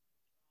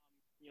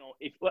 you know,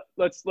 if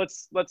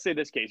let's say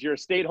this case, you're a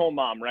stay-at-home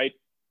mom, right?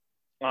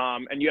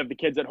 And you have the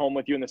kids at home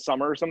with you in the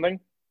summer or something.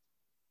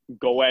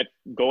 Go at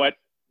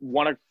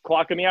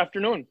 1:00 in the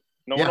afternoon.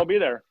 No one will be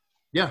there.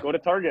 Yeah. Go to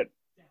Target.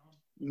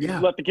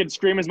 Yeah. Let the kids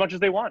scream as much as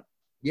they want.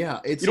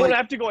 Yeah. You don't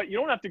have to go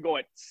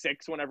at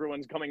 6 when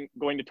everyone's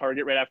going to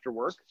Target right after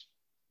work.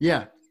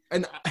 Yeah.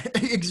 And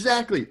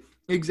exactly.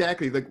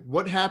 Like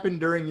what happened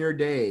during your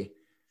day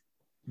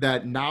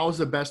that now's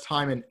the best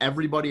time and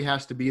everybody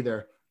has to be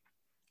there.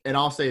 And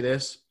I'll say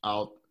this,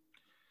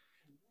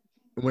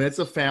 when it's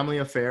a family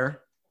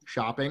affair,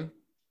 shopping.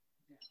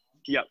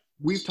 Yep.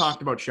 We've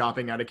talked about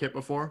shopping etiquette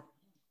before.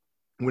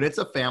 When it's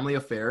a family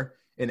affair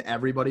and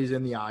everybody's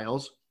in the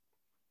aisles,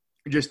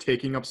 just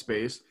taking up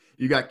space,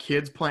 you got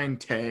kids playing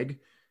tag.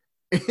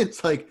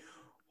 It's like,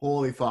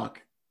 holy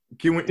fuck.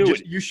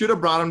 You should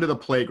have brought them to the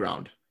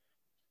playground.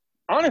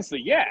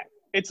 Honestly, yeah.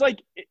 It's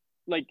like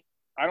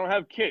I don't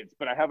have kids,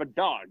 but I have a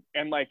dog.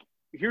 And like,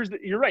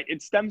 you're right.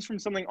 It stems from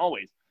something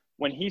always.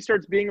 When he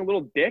starts being a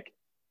little dick,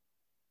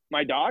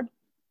 my dog,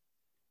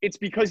 it's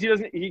because I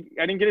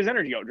didn't get his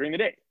energy out during the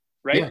day,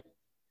 right? Yeah.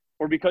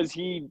 Or because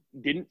he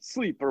didn't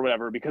sleep or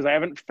whatever, because I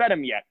haven't fed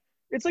him yet.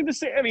 It's like the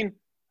same. I mean,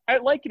 I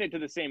liken it to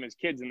the same as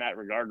kids in that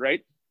regard,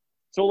 right?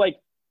 So like,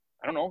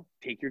 I don't know,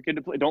 take your kid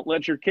to play. Don't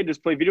let your kid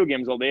just play video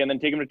games all day and then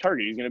take him to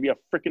Target. He's going to be a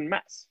freaking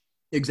mess.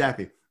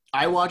 Exactly.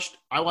 I watched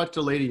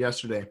a lady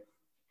yesterday.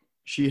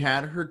 She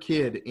had her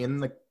kid in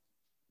the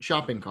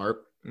shopping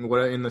cart,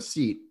 in the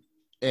seat,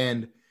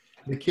 and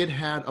the kid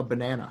had a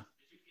banana.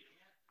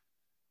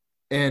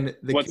 And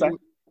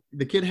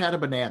the kid had a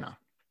banana.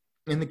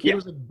 And the kid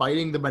was like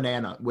biting the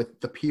banana with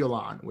the peel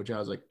on, which I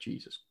was like,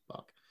 Jesus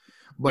fuck.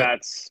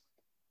 But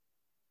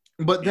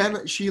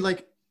then she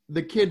like,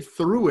 the kid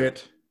threw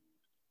it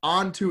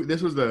onto,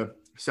 this was the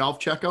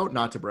self-checkout,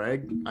 not to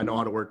brag. I know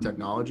how to work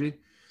technology.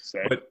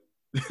 Sick. But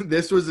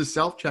this was the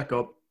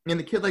self-checkout. And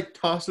the kid like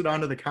tossed it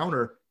onto the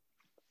counter.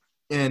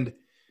 And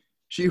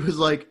she was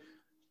like,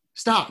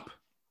 stop,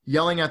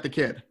 yelling at the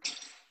kid.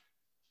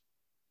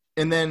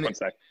 And then. 1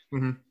 sec.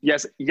 Mm-hmm.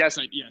 Yes,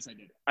 I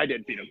did. I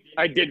did feed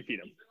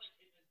him.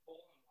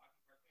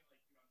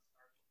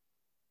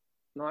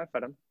 No, I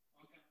fed him.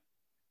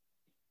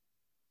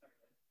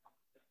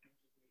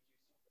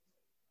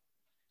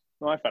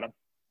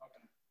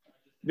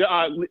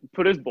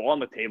 Put his bowl on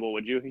the table,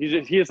 would you? He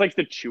just likes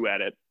to chew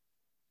at it.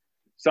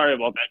 Sorry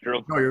about that,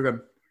 Drew. No, you're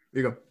good.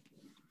 Here you go.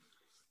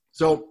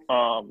 So,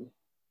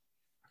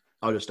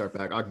 I'll just start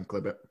back. I can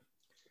clip it.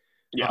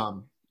 Yeah.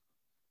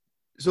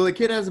 So the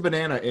kid has a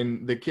banana,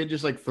 and the kid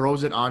just like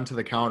throws it onto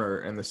the counter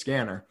and the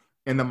scanner,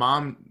 and the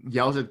mom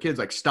yells at the kids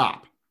like,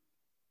 stop,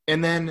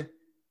 and then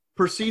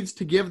proceeds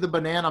to give the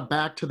banana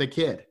back to the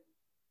kid.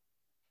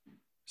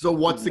 So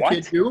what's the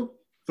kid do?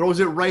 Throws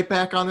it right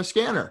back on the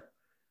scanner.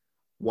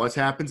 What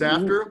happens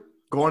after?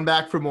 Going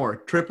back for more.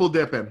 Triple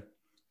dipping.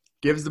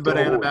 Gives the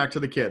banana back to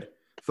the kid.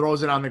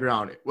 Throws it on the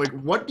ground. Like,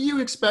 what do you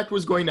expect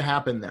was going to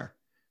happen there?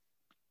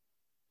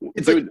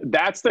 It's Dude, like,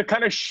 that's the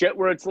kind of shit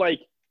where it's like,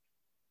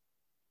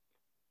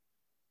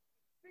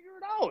 figure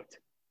it out.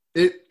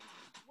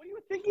 What do you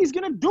think he's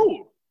gonna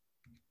do?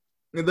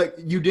 Like,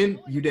 you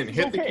didn't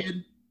hit the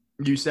kid.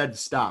 You said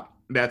stop.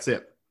 That's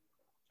it.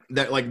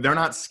 That, like, they're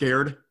not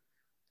scared.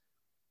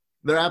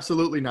 They're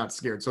absolutely not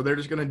scared. So they're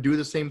just gonna do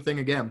the same thing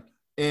again.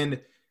 And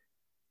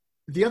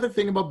the other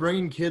thing about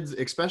bringing kids,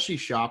 especially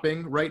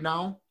shopping right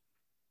now,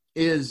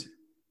 is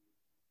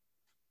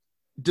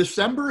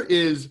December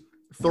is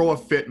throw a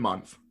fit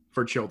month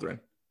for children.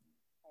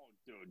 Oh,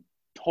 dude.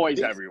 Toys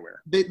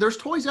everywhere. There's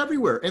toys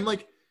everywhere. And,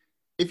 like,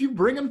 if you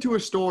bring them to a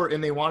store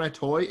and they want a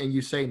toy and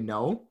you say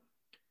no,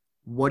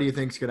 what do you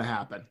think's going to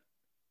happen?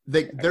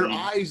 Their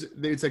eyes,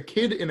 it's a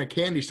kid in a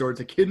candy store. It's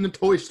a kid in a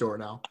toy store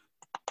now.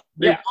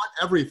 They want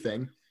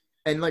everything.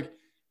 And, like,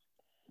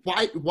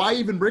 why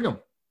even bring them?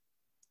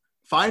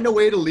 Find a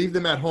way to leave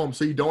them at home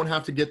so you don't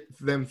have to get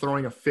them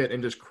throwing a fit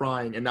and just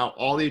crying. And now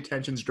all the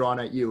attention's drawn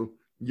at you.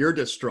 You're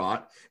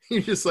distraught.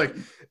 You're just like,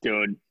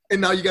 dude. And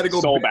now you got to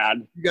go so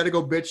bad. You got to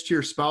go bitch to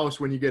your spouse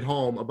when you get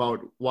home about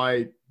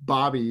why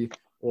Bobby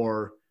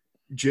or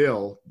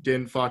Jill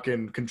didn't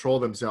fucking control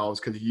themselves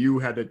because you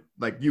had to,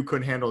 like, you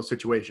couldn't handle the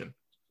situation.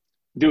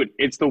 Dude,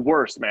 it's the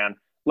worst, man.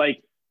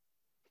 Like,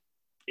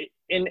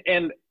 and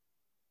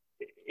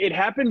it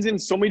happens in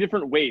so many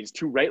different ways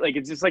too, right? Like,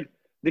 it's just like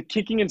the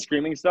kicking and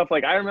screaming stuff.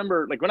 Like, I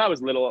remember, like, when I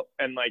was little,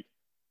 and like,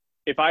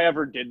 if I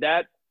ever did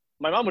that,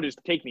 my mom would just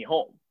take me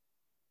home.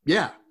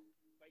 Yeah.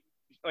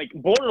 Like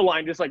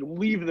borderline, just like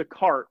leave the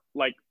cart.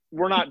 Like,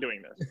 we're not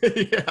doing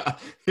this.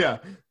 Yeah.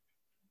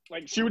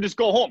 Like, she would just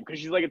go home because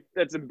she's like,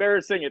 that's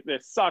embarrassing.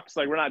 This sucks.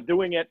 Like, we're not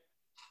doing it.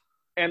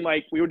 And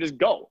like, we would just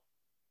go.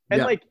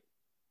 And like,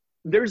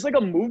 there's like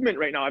a movement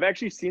right now. I've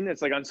actually seen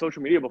this like on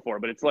social media before,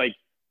 but it's like,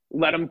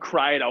 let them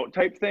cry it out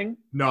type thing.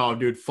 No,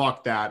 dude,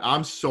 fuck that.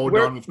 I'm so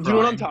done with crying. Do you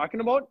know what I'm talking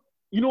about?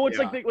 You know, it's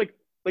like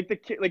the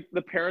kid, like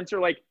the parents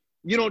are like,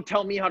 you don't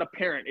tell me how to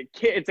parent.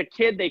 It's a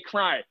kid. They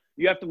cry.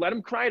 You have to let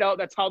them cry it out.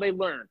 That's how they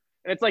learn.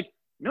 And it's like,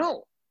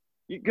 no,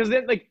 because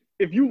then like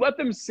if you let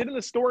them sit in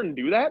the store and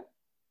do that,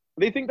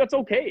 they think that's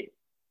okay.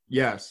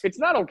 Yes, it's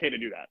not okay to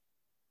do that,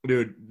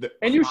 dude.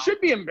 And you should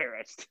be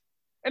embarrassed.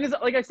 And as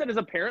like I said, as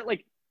a parent,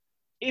 like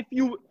if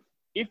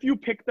you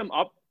pick them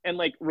up and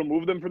like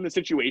remove them from the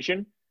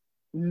situation,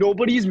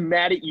 nobody's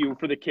mad at you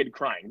for the kid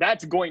crying.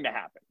 That's going to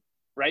happen,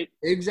 right?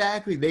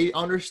 Exactly. They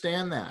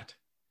understand that.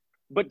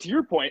 But to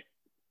your point,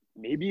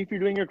 maybe if you're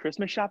doing your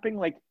Christmas shopping,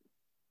 like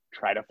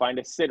try to find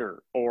a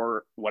sitter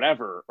or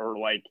whatever, or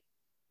like,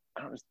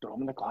 I don't know, just throw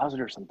them in the closet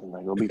or something.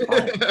 Like, it'll be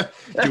fine.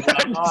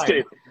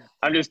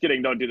 I'm just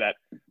kidding. Don't do that.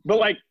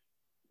 But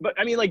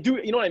I mean, like,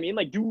 you know what I mean?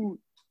 Like,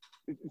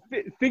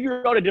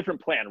 figure out a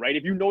different plan, right?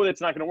 If you know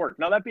that's not going to work.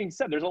 Now, that being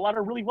said, there's a lot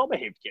of really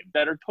well-behaved kids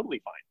that are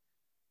totally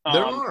fine.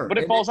 There are. But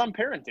it falls on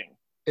parenting.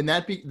 And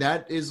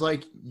that is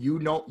like, you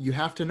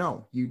have to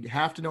know. You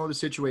have to know the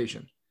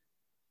situation.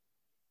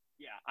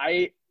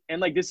 Yeah.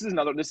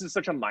 This is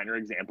such a minor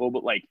example,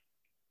 but like,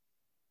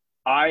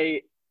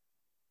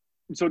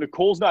 so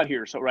Nicole's not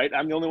here. So, right,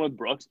 I'm the only one with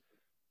Brooks.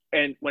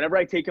 And whenever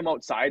I take him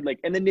outside, like,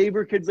 and the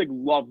neighbor kids like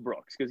love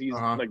Brooks because he's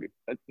like,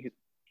 he's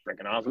a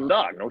freaking awesome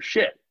dog. No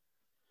shit.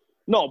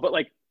 No, but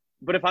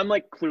if I'm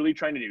like clearly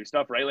trying to do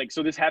stuff, right? Like,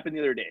 so this happened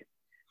the other day.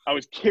 I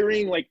was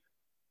carrying like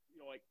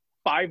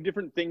 5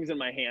 different things in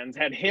my hands,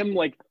 had him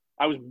like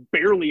I was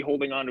barely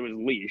holding onto his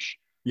leash,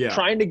 Yeah.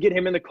 trying to get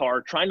him in the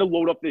car, trying to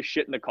load up this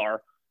shit in the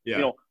car. Yeah.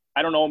 You know,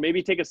 I don't know,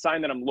 maybe take a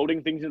sign that I'm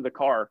loading things into the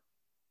car.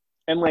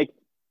 And like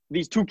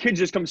these 2 kids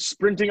just come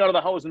sprinting out of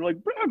the house and they're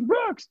like,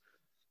 Brooks.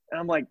 And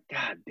I'm like,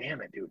 God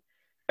damn it, dude.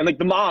 And like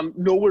the mom,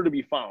 nowhere to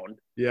be found.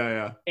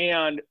 Yeah.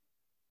 And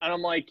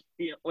I'm like,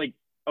 you know, like,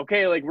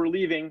 okay, like we're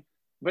leaving.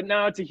 But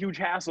now it's a huge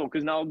hassle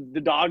because now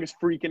the dog is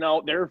freaking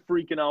out. They're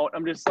freaking out.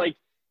 I'm just like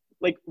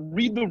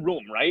read the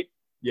room, right?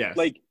 Yes.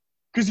 Like,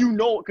 because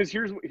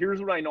here's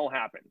what I know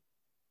happened.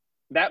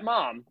 That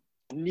mom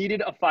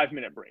needed a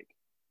 5-minute break.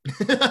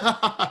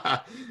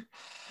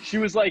 She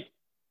was like,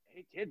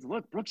 "Hey kids,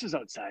 look, Brooks is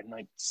outside," and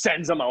like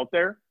sends them out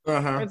there.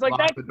 And it's like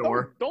Lock that. the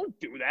door. Don't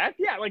do that.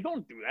 Yeah, like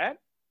don't do that.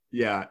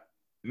 Yeah.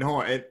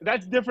 No,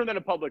 That's different than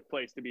a public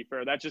place. To be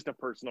fair, that's just a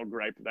personal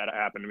gripe that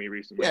happened to me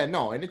recently. yeah,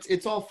 no, and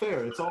it's all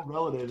fair. It's all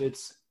relative.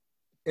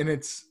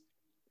 It's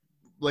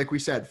like we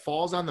said,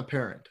 falls on the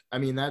parent. I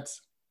mean,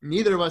 that's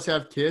neither of us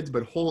have kids,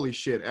 but holy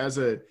shit, as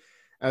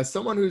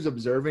someone who's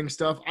observing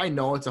stuff, I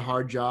know it's a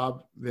hard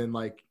job, then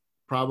like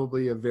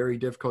probably a very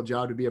difficult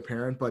job to be a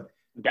parent, but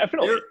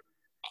Definitely.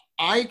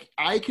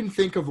 I can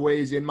think of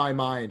ways in my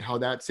mind how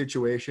that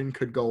situation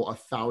could go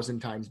 1,000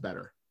 times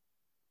better.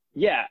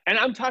 Yeah, and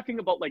I'm talking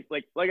about like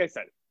I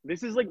said,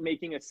 this is like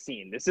making a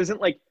scene. This isn't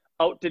like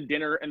out to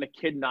dinner and the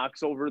kid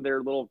knocks over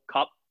their little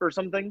cup or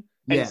something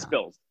and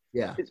spills.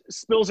 Yeah.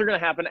 Spills are going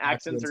to happen.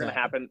 Accidents are going to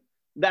happen.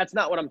 That's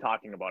not what I'm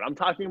talking about. I'm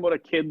talking about a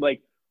kid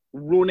like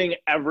ruining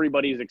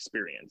everybody's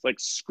experience, like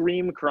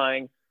scream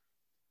crying.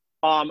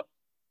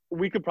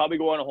 We could probably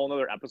go on a whole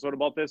nother episode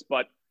about this,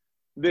 but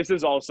this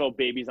is also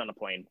babies on a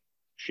plane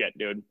shit,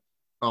 dude.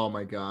 Oh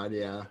my God.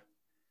 Yeah.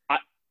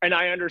 And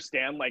I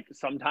understand, like,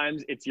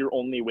 sometimes it's your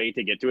only way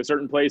to get to a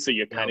certain place, so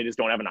you kind of just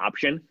don't have an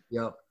option.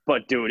 Yep.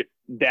 But, dude,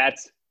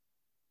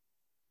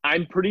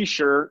 I'm pretty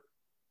sure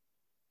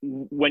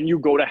when you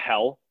go to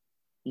hell,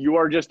 you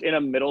are just in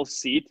a middle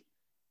seat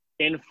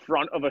in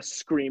front of a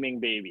screaming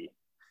baby.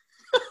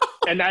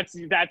 And that's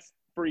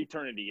for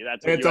eternity.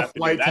 That's what it's you a have to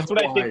flight do. That's to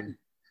what Hawaii. I think.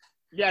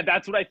 Yeah,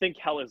 that's what I think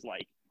hell is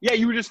like. Yeah,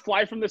 you would just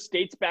fly from the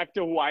States back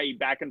to Hawaii,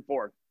 back and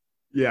forth.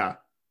 Yeah.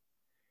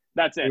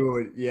 That's it.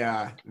 Dude,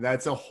 yeah,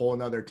 that's a whole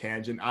nother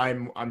tangent.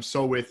 I'm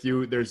so with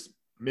you.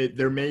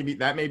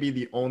 That may be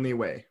the only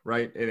way,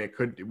 right? And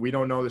we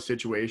don't know the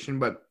situation,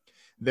 but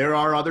there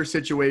are other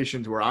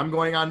situations where I'm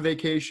going on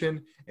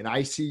vacation and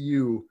I see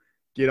you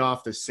get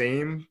off the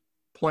same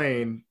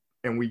plane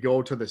and we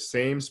go to the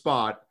same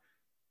spot.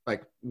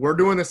 Like we're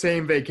doing the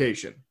same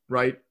vacation,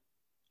 right?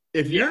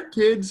 If you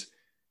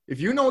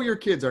know your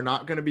kids are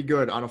not going to be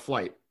good on a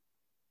flight,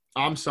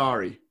 I'm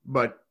sorry,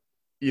 but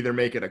either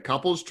make it a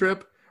couples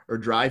trip or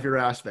drive your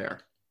ass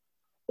there.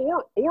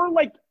 Or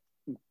like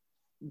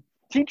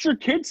teach your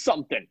kids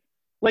something.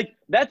 Like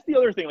that's the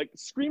other thing. Like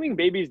screaming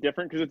baby is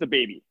different because it's a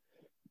baby.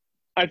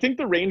 I think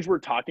the range we're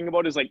talking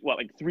about is like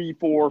 3,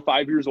 4,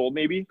 5 years old,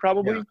 maybe,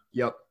 probably.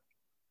 Yeah. Yep.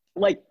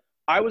 Like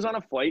I was on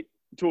a flight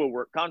to a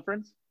work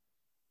conference.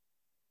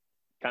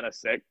 Kind of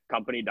sick,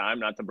 company dime,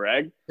 not to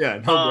brag. Yeah,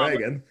 no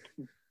bragging.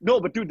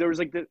 No, but dude, there was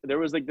like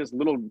this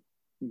little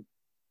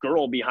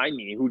girl behind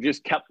me who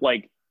just kept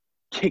like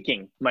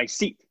kicking my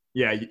seat.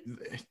 Yeah,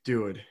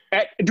 dude.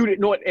 Dude,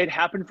 it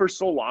happened for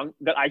so long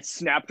that I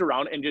snapped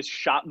around and just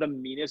shot the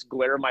meanest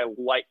glare of my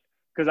life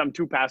because I'm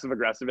too passive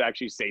aggressive to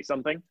actually say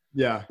something.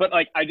 Yeah. But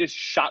like, I just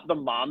shot the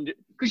mom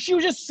because she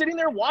was just sitting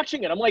there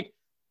watching it. I'm like, in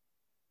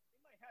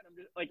my head, I'm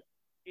just like,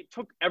 it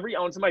took every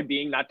ounce of my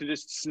being not to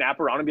just snap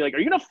around and be like, are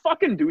you gonna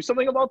fucking do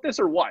something about this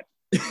or what?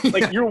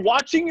 Like, you're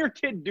watching your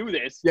kid do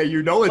this. Yeah,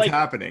 you know it's like,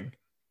 happening.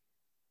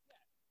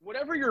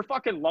 Whatever your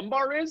fucking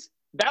lumbar is,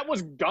 that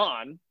was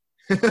gone.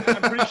 I'm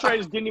pretty sure I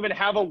just didn't even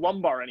have a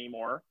lumbar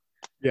anymore.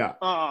 Yeah.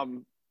 I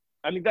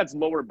think that's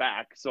lower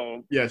back.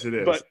 So yes, it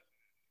is. But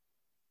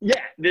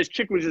yeah, this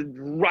chick was just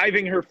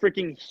driving her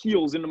freaking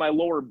heels into my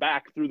lower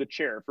back through the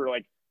chair for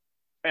like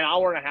an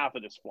hour and a half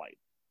of this flight.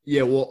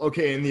 Yeah, well,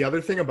 okay. And the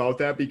other thing about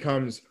that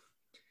becomes,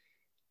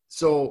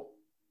 so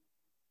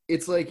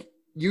it's like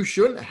you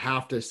shouldn't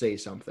have to say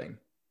something.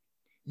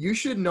 You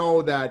should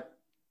know that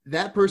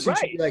person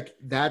should be like,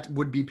 that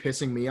would be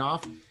pissing me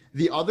off.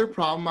 The other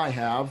problem I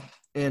have,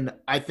 and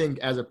I think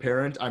as a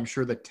parent, I'm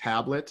sure the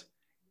tablet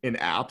and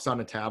apps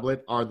on a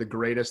tablet are the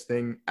greatest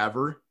thing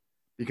ever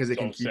because it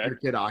can keep your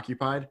kid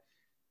occupied.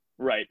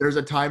 Right. There's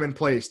a time and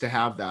place to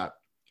have that.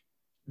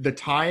 The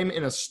time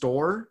in a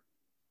store,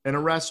 in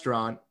a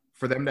restaurant,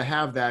 for them to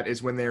have that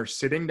is when they're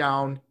sitting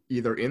down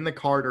either in the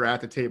cart or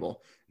at the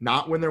table,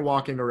 not when they're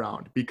walking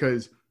around,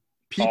 because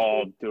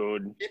people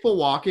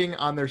walking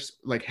on their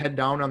like head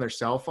down on their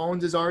cell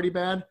phones is already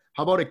bad.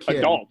 How about a kid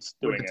adults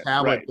with doing a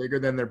tablet bigger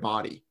than their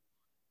body?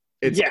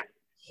 It's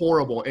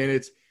horrible,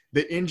 and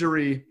the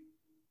injury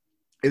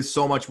is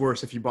so much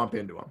worse if you bump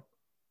into them.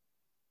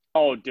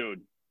 Oh,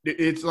 dude,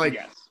 it's like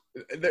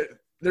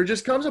there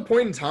just comes a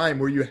point in time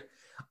where you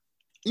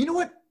know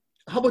what?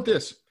 How about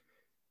this?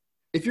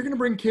 If you're going to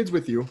bring kids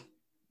with you,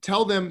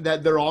 tell them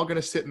that they're all going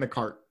to sit in the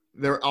cart.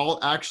 they're all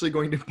actually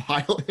going to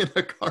pile in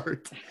a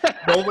cart.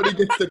 Nobody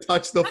gets to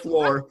touch the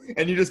floor,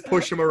 and you just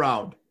push them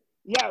around.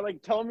 Yeah,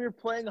 like tell them you're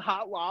playing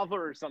hot lava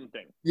or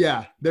something.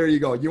 Yeah, there you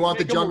go. You want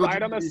Make the jungle them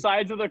ride on the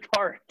sides of the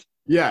cart.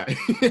 Yeah.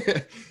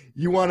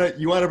 you wanna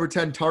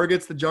pretend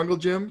Target's the jungle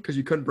gym because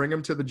you couldn't bring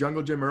them to the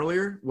jungle gym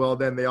earlier? Well,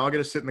 then they all get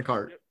to sit in the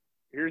cart.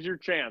 Here's your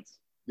chance.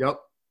 Yep.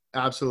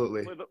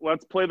 Absolutely.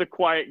 Let's play the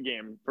quiet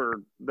game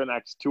for the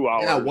next 2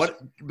 hours.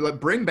 Yeah,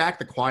 bring back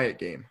the quiet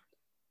game.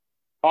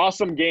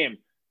 Awesome game.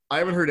 I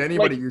haven't heard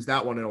anybody use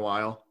that one in a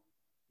while.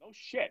 No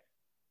shit.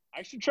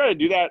 I should try to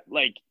do that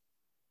like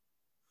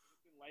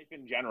in life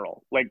in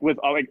general. Like with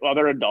like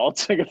other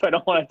adults. Like if I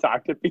don't want to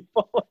talk to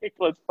people, like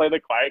let's play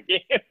the quiet game.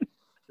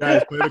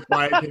 Guys, play the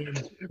quiet game.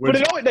 But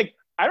it always, like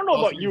I don't know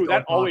about you,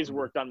 that always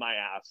worked on my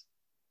ass.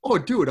 Oh,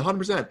 dude,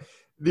 100%.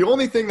 The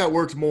only thing that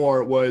worked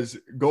more was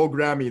go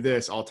grab me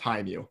this, I'll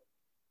time you.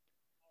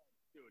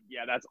 Dude,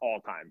 yeah, that's all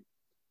time.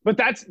 But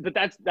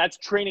that's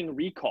training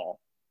recall.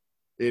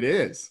 It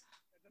is.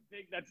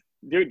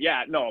 Dude,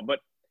 yeah, no, but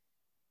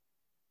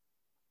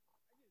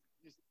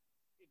it's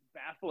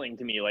baffling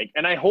to me. Like,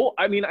 and I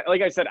mean,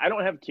 like I said, I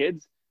don't have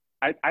kids.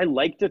 I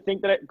like to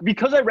think that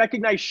because I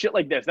recognize shit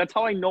like this, that's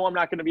how I know I'm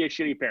not going to be a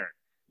shitty parent.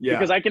 Yeah.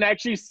 Because I can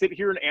actually sit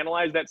here and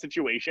analyze that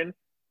situation.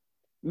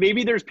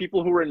 Maybe there's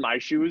people who are in my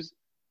shoes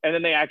and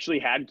then they actually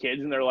had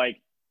kids and they're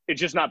like, it's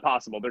just not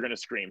possible. They're going to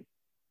scream.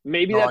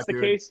 Maybe that's the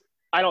case.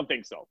 I don't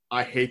think so.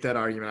 I hate that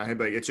argument. I hate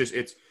like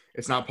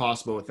it's not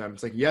possible with them.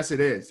 It's like, yes, it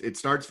is. It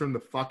starts from the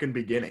fucking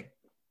beginning.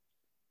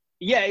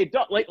 Yeah, it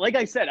does. Like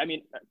I said, I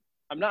mean,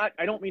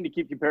 I don't mean to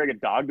keep comparing a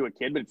dog to a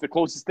kid, but it's the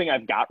closest thing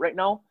I've got right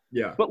now.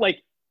 Yeah. But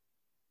like,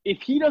 if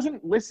he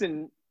doesn't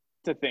listen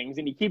to things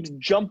and he keeps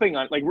jumping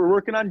on, like we're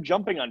working on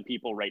jumping on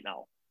people right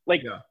now.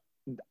 Like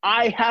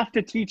I have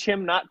to teach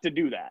him not to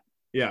do that.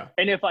 Yeah.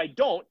 And if I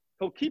don't,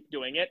 he'll keep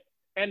doing it.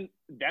 And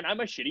then I'm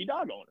a shitty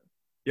dog owner.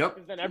 Yep.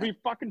 Because then every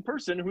fucking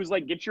person who's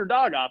like, get your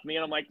dog off me.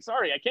 And I'm like,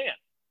 sorry, I can't.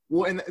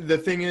 Well, and the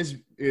thing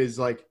is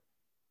like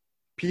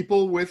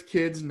people with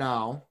kids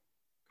now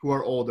who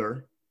are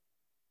older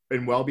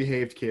and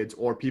well-behaved kids,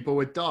 or people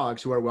with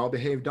dogs who are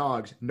well-behaved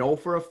dogs, know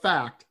for a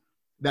fact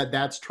that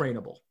that's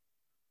trainable,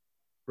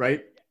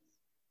 right?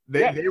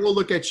 They will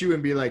look at you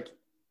and be like,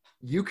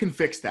 you can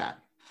fix that.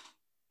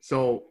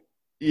 So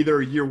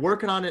either you're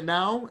working on it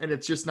now and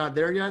it's just not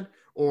there yet,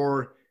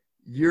 or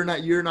you're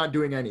not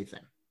doing anything.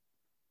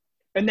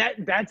 And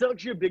that's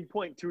actually a big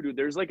point too, dude.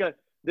 There's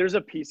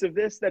a piece of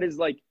this that is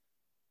like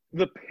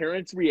the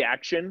parent's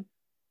reaction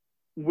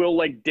will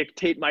like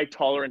dictate my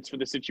tolerance for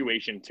the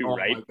situation too,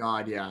 right? Oh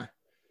my God, yeah.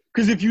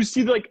 Because if you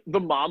see like the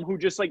mom who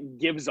just like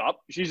gives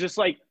up, she's just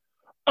like,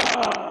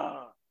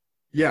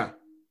 yeah.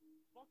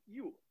 Fuck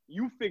you.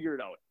 You figure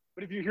it out.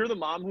 But if you hear the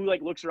mom who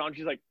like looks around,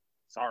 she's like,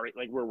 sorry,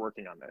 like we're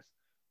working on this.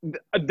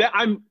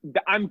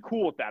 I'm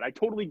cool with that. I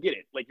totally get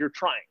it. Like you're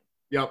trying.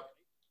 Yep.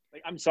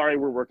 Like, I'm sorry,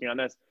 we're working on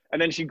this.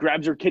 And then she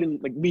grabs her kid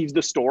and like leaves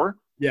the store.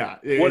 Yeah.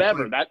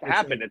 Whatever. That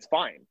happened. It's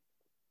fine.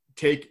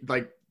 Take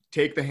the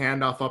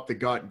handoff up the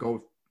gut,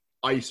 go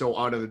ISO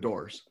out of the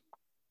doors.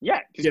 Yeah.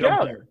 Just get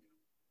out there.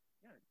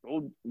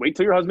 Go wait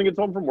till your husband gets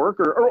home from work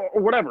or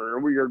whatever,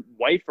 or your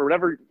wife or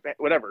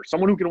whatever.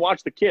 Someone who can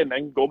watch the kid and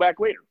then go back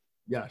later.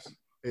 Yes.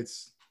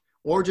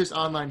 Or just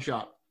online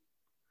shop.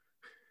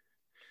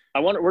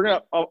 We're going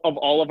to, of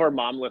all of our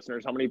mom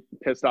listeners, how many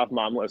pissed off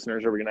mom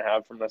listeners are we going to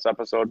have from this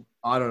episode?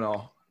 I don't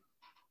know.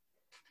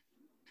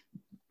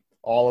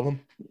 All of them?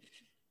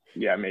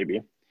 Yeah, maybe.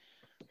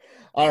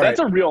 All right. That's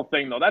a real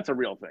thing, though. That's a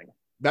real thing.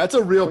 That's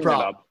a real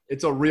problem.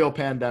 It's a real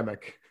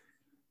pandemic.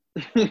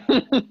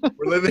 We're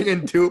living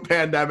in 2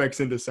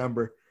 pandemics in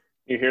December.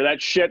 You hear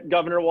that shit,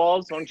 Governor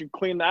Walz? Why don't you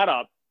clean that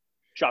up,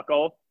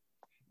 Chucko?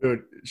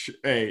 Dude,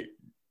 hey,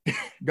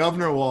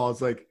 Governor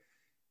Walz, like,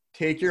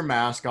 take your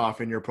mask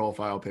off in your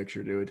profile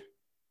picture, dude.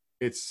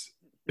 It's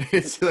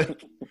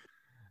like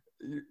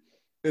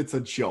it's a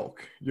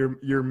joke.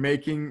 You're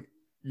making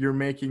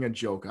a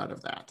joke out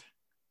of that.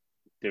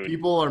 Dude,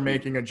 people are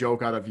making a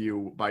joke out of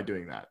you by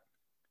doing that.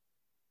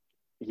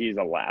 He's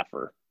a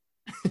laugher.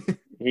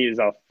 He's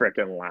a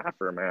freaking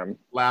laugher, man.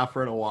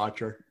 Laugher and a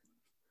watcher.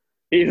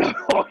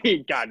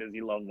 God, does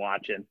he love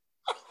watching?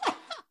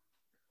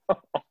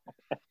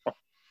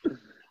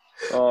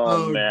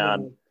 oh man.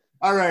 God.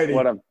 All righty.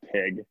 What a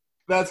pig.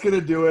 That's going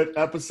to do it.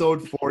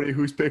 Episode 40.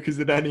 Whose pick is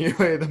it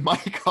anyway? The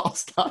Mike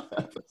Allstott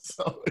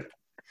episode.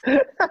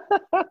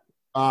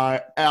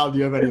 Al, do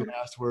you have any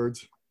last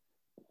words?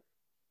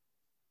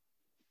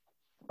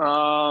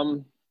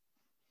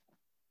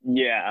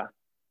 Yeah,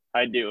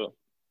 I do.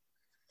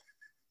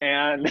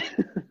 And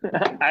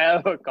I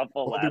have a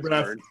couple last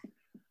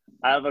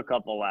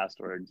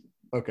words.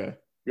 Okay.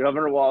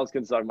 Governor Walz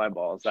can suck my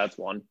balls. That's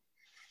one.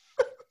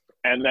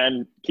 And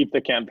then keep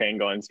the campaign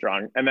going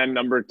strong. And then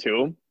number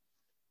 2,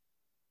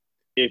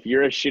 if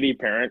you're a shitty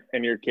parent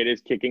and your kid is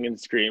kicking and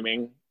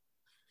screaming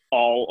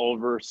all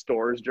over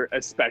stores,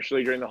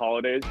 especially during the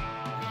holidays,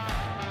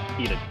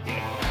 eat a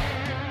dick.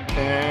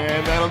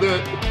 And that'll do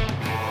it.